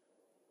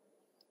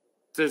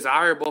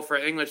desirable for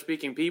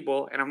English-speaking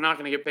people. And I'm not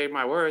going to get paid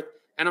my worth.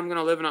 And I'm going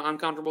to live in an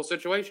uncomfortable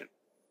situation.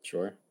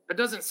 Sure. It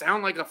doesn't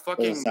sound like a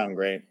fucking sound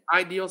great.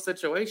 Ideal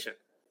situation.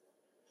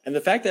 And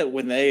the fact that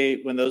when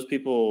those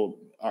people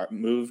are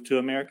moved to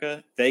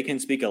America, they can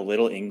speak a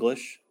little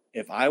English.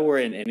 If I were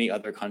in any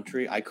other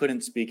country, I couldn't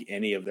speak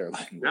any of their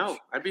language. No,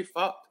 I'd be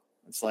fucked.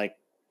 It's like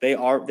they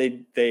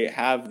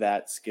have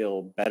that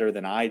skill better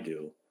than I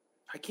do.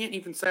 I can't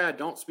even say I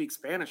don't speak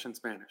Spanish in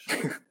Spanish.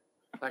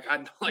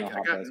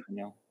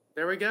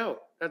 There we go.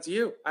 That's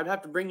you. I'd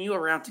have to bring you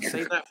around to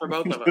say that for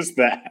both of us. Just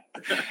that.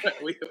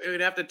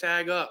 We'd have to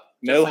tag up.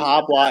 No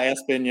habla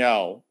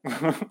español.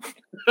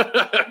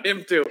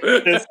 Him too.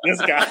 This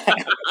guy.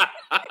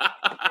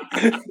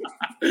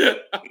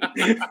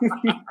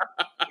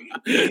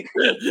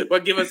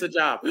 But give us a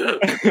job.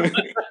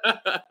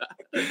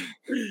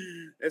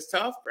 It's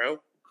tough, bro.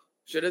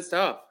 Shit is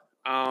tough.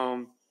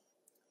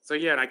 So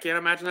yeah, and I can't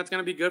imagine that's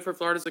going to be good for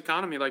Florida's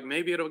economy. Like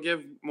maybe it'll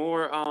give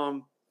more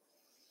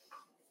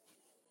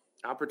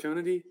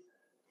opportunity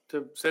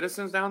to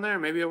citizens down there.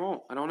 Maybe it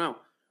won't. I don't know.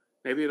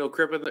 Maybe it'll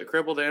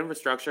cripple the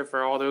infrastructure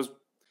for all those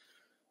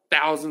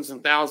thousands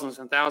and thousands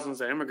and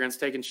thousands of immigrants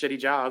taking shitty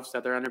jobs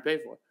that they're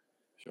underpaid for.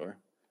 Sure.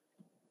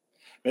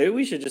 Maybe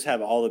we should just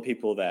have all the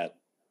people that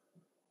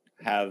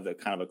have the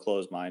kind of a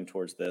closed mind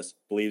towards this,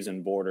 believes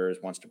in borders,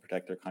 wants to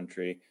protect their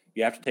country.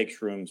 You have to take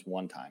shrooms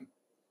one time.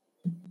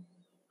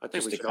 I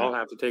think we should all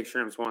have to take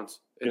shrooms once.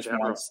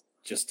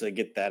 Just to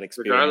get that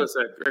experience.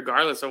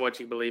 Regardless of what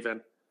you believe in.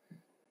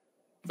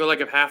 I feel like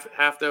if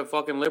half the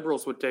fucking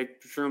liberals would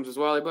take shrooms as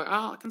well, they'd be like,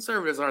 oh,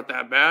 conservatives aren't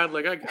that bad.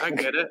 Like, I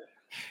get it.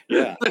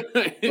 Yeah.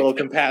 A little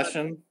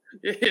compassion.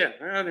 Yeah,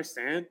 I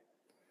understand.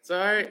 It's all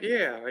right.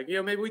 Yeah. Like,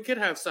 maybe we could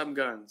have some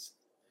guns.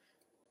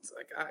 It's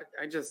like,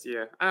 I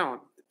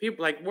don't.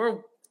 People, like,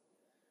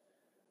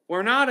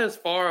 we're not as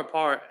far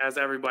apart as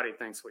everybody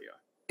thinks we are.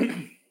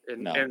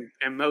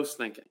 In most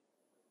thinking.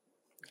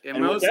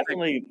 We're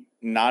definitely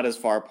not as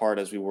far apart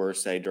as we were,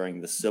 say,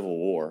 during the Civil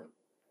War.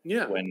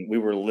 Yeah. When we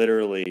were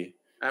literally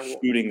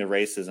shooting the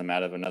racism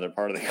out of another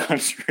part of the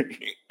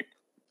country.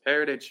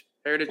 Heritage,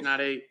 not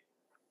hate.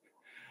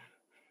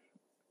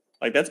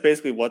 Like, that's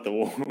basically what the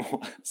war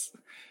was.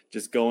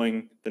 Just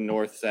going the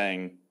North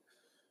saying,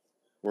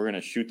 we're going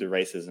to shoot the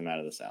racism out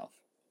of the South.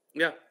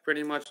 Yeah,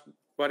 pretty much,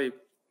 buddy.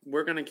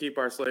 We're going to keep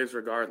our slaves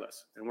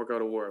regardless, and we'll go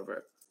to war over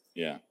it.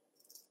 Yeah.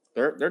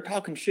 They're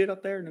talking shit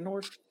up there in the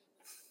North.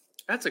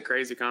 That's a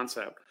crazy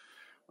concept.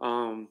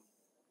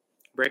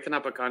 Breaking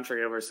up a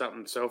country over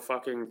something so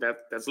fucking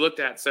that's looked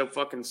at so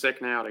fucking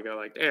sick now to go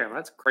like, damn,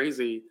 that's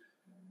crazy.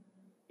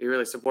 You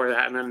really support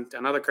that. And then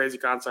another crazy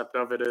concept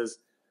of it is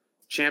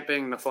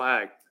championing the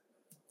flag.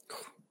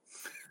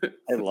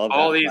 I love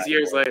all these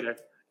years later.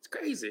 It's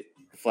crazy.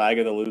 Flag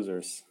of the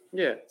losers.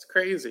 Yeah, it's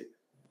crazy.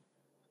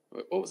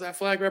 What was that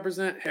flag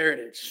represent?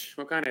 Heritage.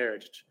 What kind of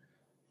heritage?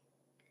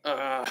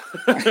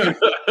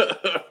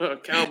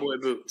 Cowboy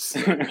boots.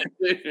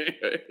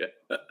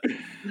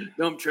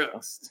 Dump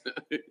trucks.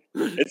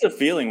 It's a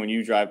feeling when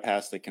you drive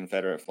past the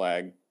Confederate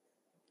flag.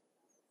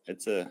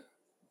 It's a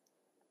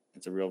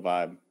real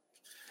vibe,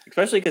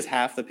 especially because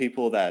half the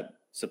people that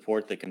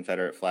support the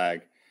Confederate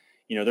flag,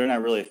 they're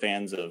not really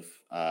fans of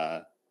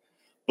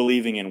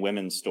believing in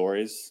women's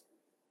stories,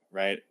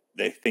 right?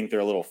 They think they're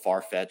a little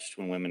far-fetched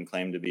when women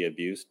claim to be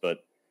abused,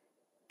 but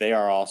they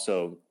are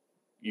also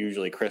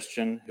usually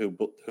Christian, who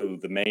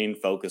the main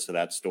focus of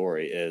that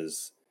story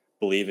is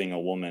believing a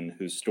woman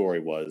whose story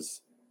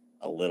was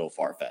a little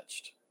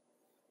far-fetched.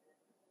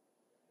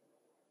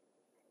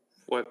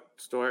 What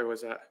story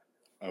was that?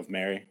 Of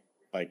Mary,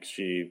 like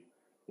she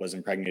was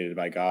impregnated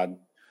by God.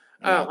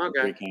 Oh,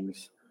 okay. 3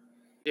 kings.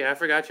 Yeah, I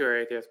forgot you were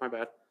atheist. My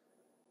bad.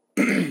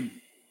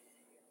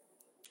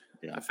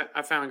 Yeah,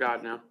 I found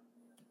God now,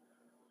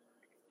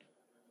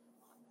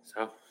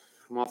 so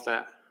I'm off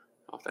that.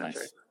 Nice.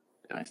 Train.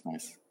 Yeah.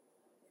 Nice.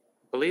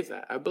 Believe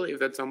that. I believe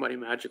that somebody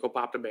magical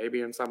popped a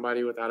baby in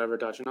somebody without ever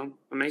touching them.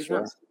 It makes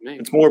sense to me.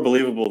 It's more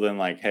believable than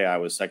like, hey, I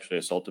was sexually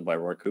assaulted by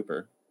Roy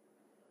Cooper.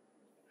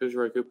 Who's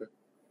Roy Cooper?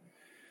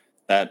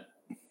 That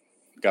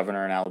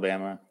governor in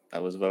Alabama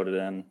that was voted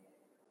in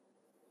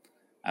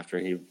after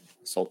he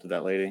assaulted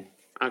that lady.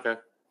 Okay.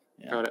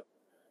 Yeah.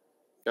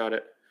 Got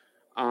it.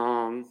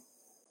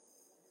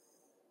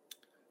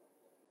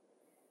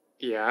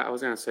 Yeah, I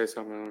was gonna say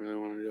something. I don't really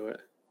want to do it.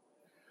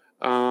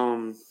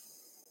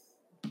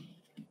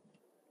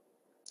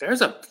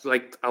 There's a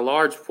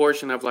large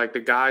portion of like the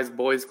guys'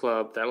 boys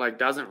club that like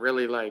doesn't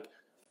really like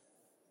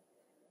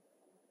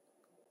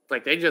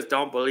they just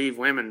don't believe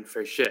women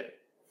for shit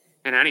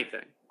in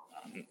anything.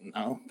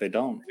 No, they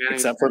don't,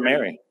 except for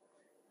Mary.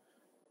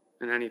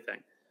 In anything.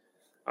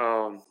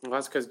 Well,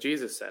 that's because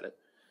Jesus said it.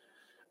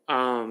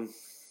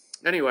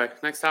 Anyway,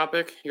 next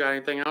topic. You got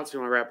anything else? You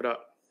want to wrap it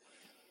up?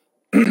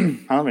 I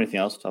don't have anything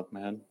else off the top of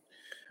my head.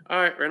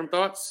 All right, random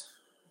thoughts.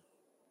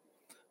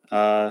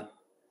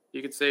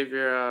 You could save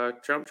your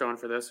Trump John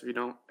for this if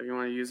you want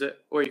to use it,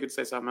 or you could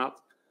say something else.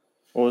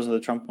 What was the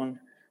Trump one?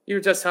 You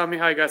were just telling me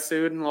how he got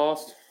sued and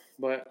lost,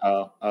 but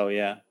oh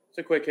yeah, it's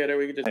a quick hitter.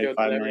 We could just go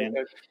through that real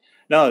quick.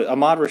 No,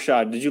 Ahmad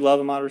Rashad. Did you love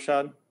Ahmad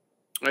Rashad?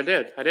 I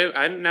did.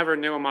 I never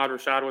knew Ahmad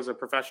Rashad was a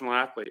professional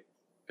athlete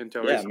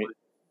until recently.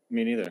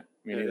 Me neither.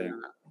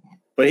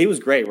 But he was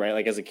great, right?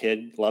 Like as a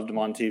kid, loved him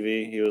on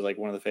TV. He was like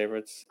one of the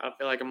favorites. I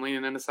feel like I'm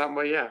leaning into something,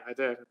 but yeah, I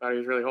did. I thought he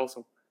was really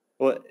wholesome.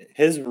 Well,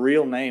 his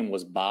real name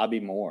was Bobby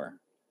Moore.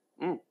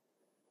 Mm.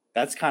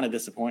 That's kind of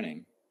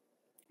disappointing.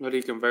 Would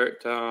he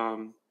convert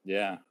to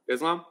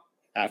Islam?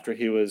 After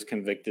he was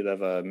convicted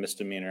of a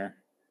misdemeanor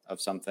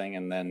of something,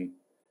 and then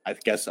I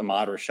guess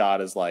Ahmad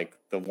Rashad is like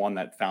the one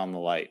that found the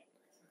light.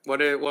 What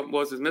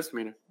was his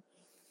misdemeanor?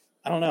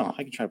 I don't know.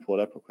 I can try to pull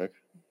it up real quick.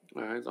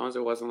 All right, as long as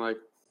it wasn't like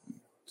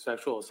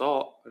sexual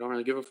assault, I don't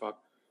really give a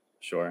fuck.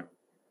 Sure.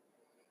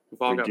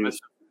 We've all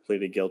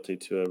pleaded guilty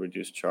to a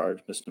reduced charge,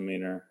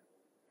 misdemeanor.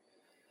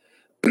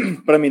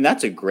 But I mean,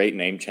 that's a great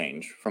name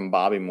change from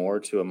Bobby Moore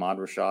to Ahmad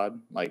Rashad.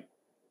 Like,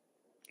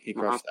 he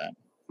crushed that.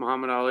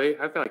 Muhammad Ali.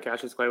 I feel like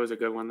Cassius Clay was a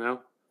good one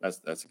though.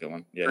 That's a good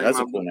one. Yeah, that's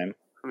a cool name.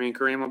 I mean,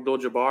 Kareem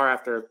Abdul-Jabbar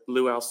after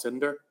Lou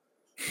Alcindor.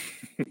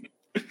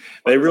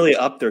 They really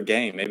upped their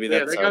game. Maybe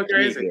that's they go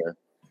crazy. Here.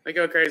 They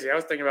go crazy. I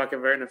was thinking about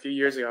converting a few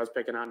years ago. I was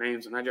picking out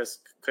names, and I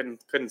just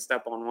couldn't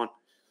step on one.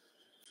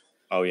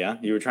 Oh yeah,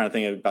 you were trying to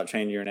think about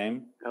changing your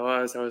name.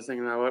 I was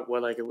thinking about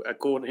what like a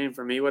cool name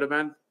for me would have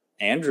been.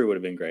 Andrew would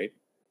have been great.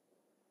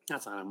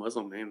 That's not a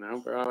Muslim name though,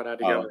 bro. I would have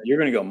to go. You're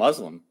gonna go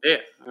Muslim. Yeah,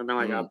 I've been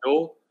like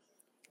Abdul.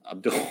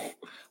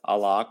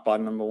 Allah Akbar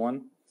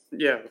 #1.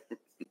 Yeah.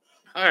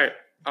 All right.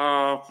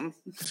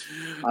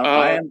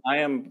 I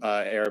am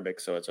Arabic,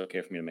 so it's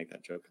okay for me to make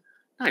that joke.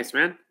 Nice,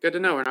 man. Good to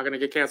know. We're not going to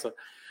get canceled.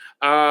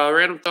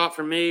 Random thought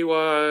for me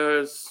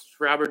was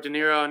Robert De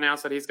Niro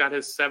announced that he's got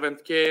his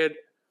 7th kid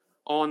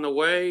on the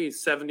way.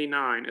 He's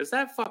 79. Is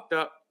that fucked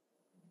up?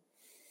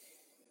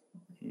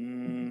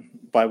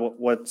 By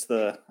what's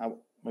the...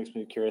 Makes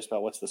me curious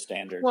about what's the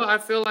standard. Well, I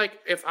feel like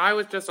if I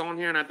was just on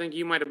here, and I think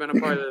you might have been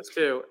a part of this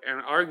too,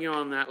 and argue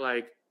on that,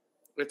 like,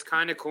 it's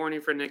kind of corny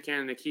for Nick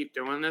Cannon to keep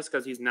doing this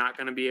because he's not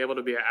going to be able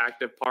to be an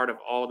active part of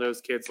all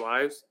those kids'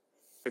 lives.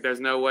 Like, there's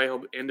no way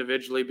he'll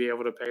individually be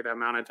able to pay the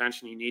amount of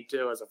attention you need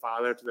to as a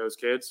father to those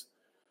kids.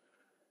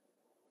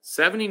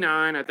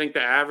 79, I think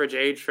the average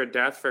age for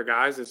death for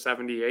guys is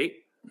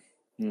 78.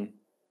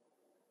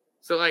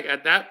 So, like,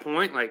 at that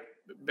point, like,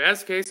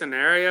 best case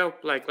scenario,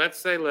 like, let's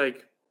say,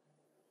 like,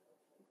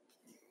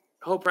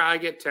 he'll probably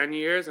get 10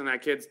 years and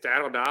that kid's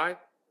dad will die.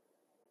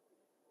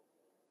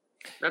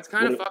 That's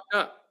kind of fucked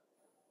up.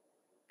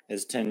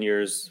 Is 10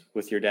 years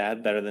with your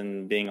dad better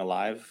than being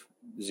alive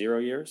 0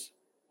 years?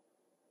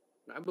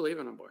 I believe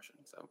in abortion,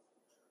 so.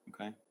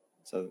 Okay.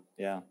 So,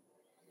 yeah.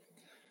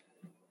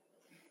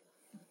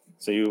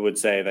 So you would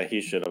say that he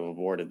should have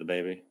aborted the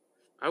baby?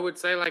 I would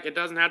say, like, it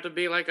doesn't have to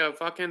be, like, a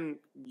fucking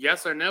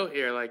yes or no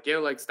here. Like, yo,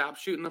 like, stop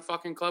shooting the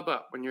fucking club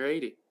up when you're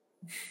 80.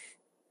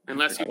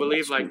 Unless you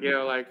believe, like,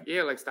 yo, like,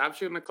 yeah, like, stop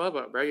shooting the club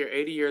up, bro. You're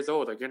 80 years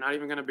old. Like, you're not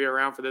even going to be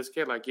around for this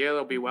kid. Like, yeah,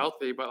 they'll be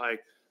wealthy, but,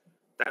 like,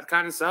 that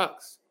kind of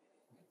sucks.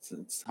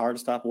 It's hard to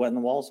stop wetting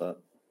the walls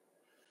up.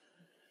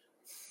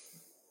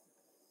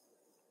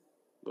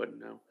 Wouldn't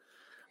know.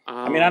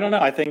 I mean, I don't know.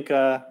 I think,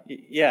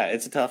 yeah,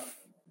 it's a tough.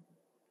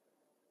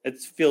 It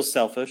feels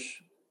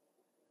selfish.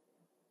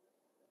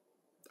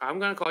 I'm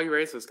gonna call you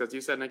racist because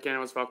you said Nick Cannon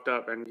was fucked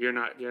up, and you're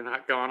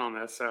not going on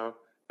this. So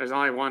there's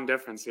only one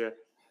difference here.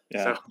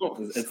 Yeah,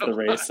 it's the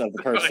race of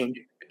the person.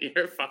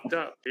 You're fucked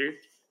up, dude.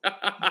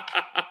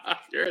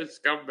 You're a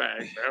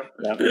scumbag, bro.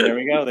 Yep, there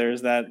we go.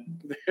 There's that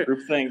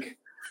groupthink.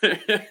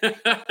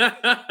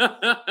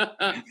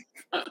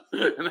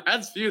 And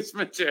that's Fuse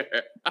Mature.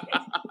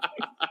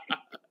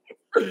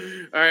 All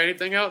right,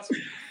 anything else?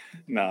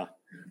 No.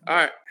 All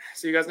right,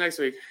 see you guys next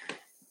week.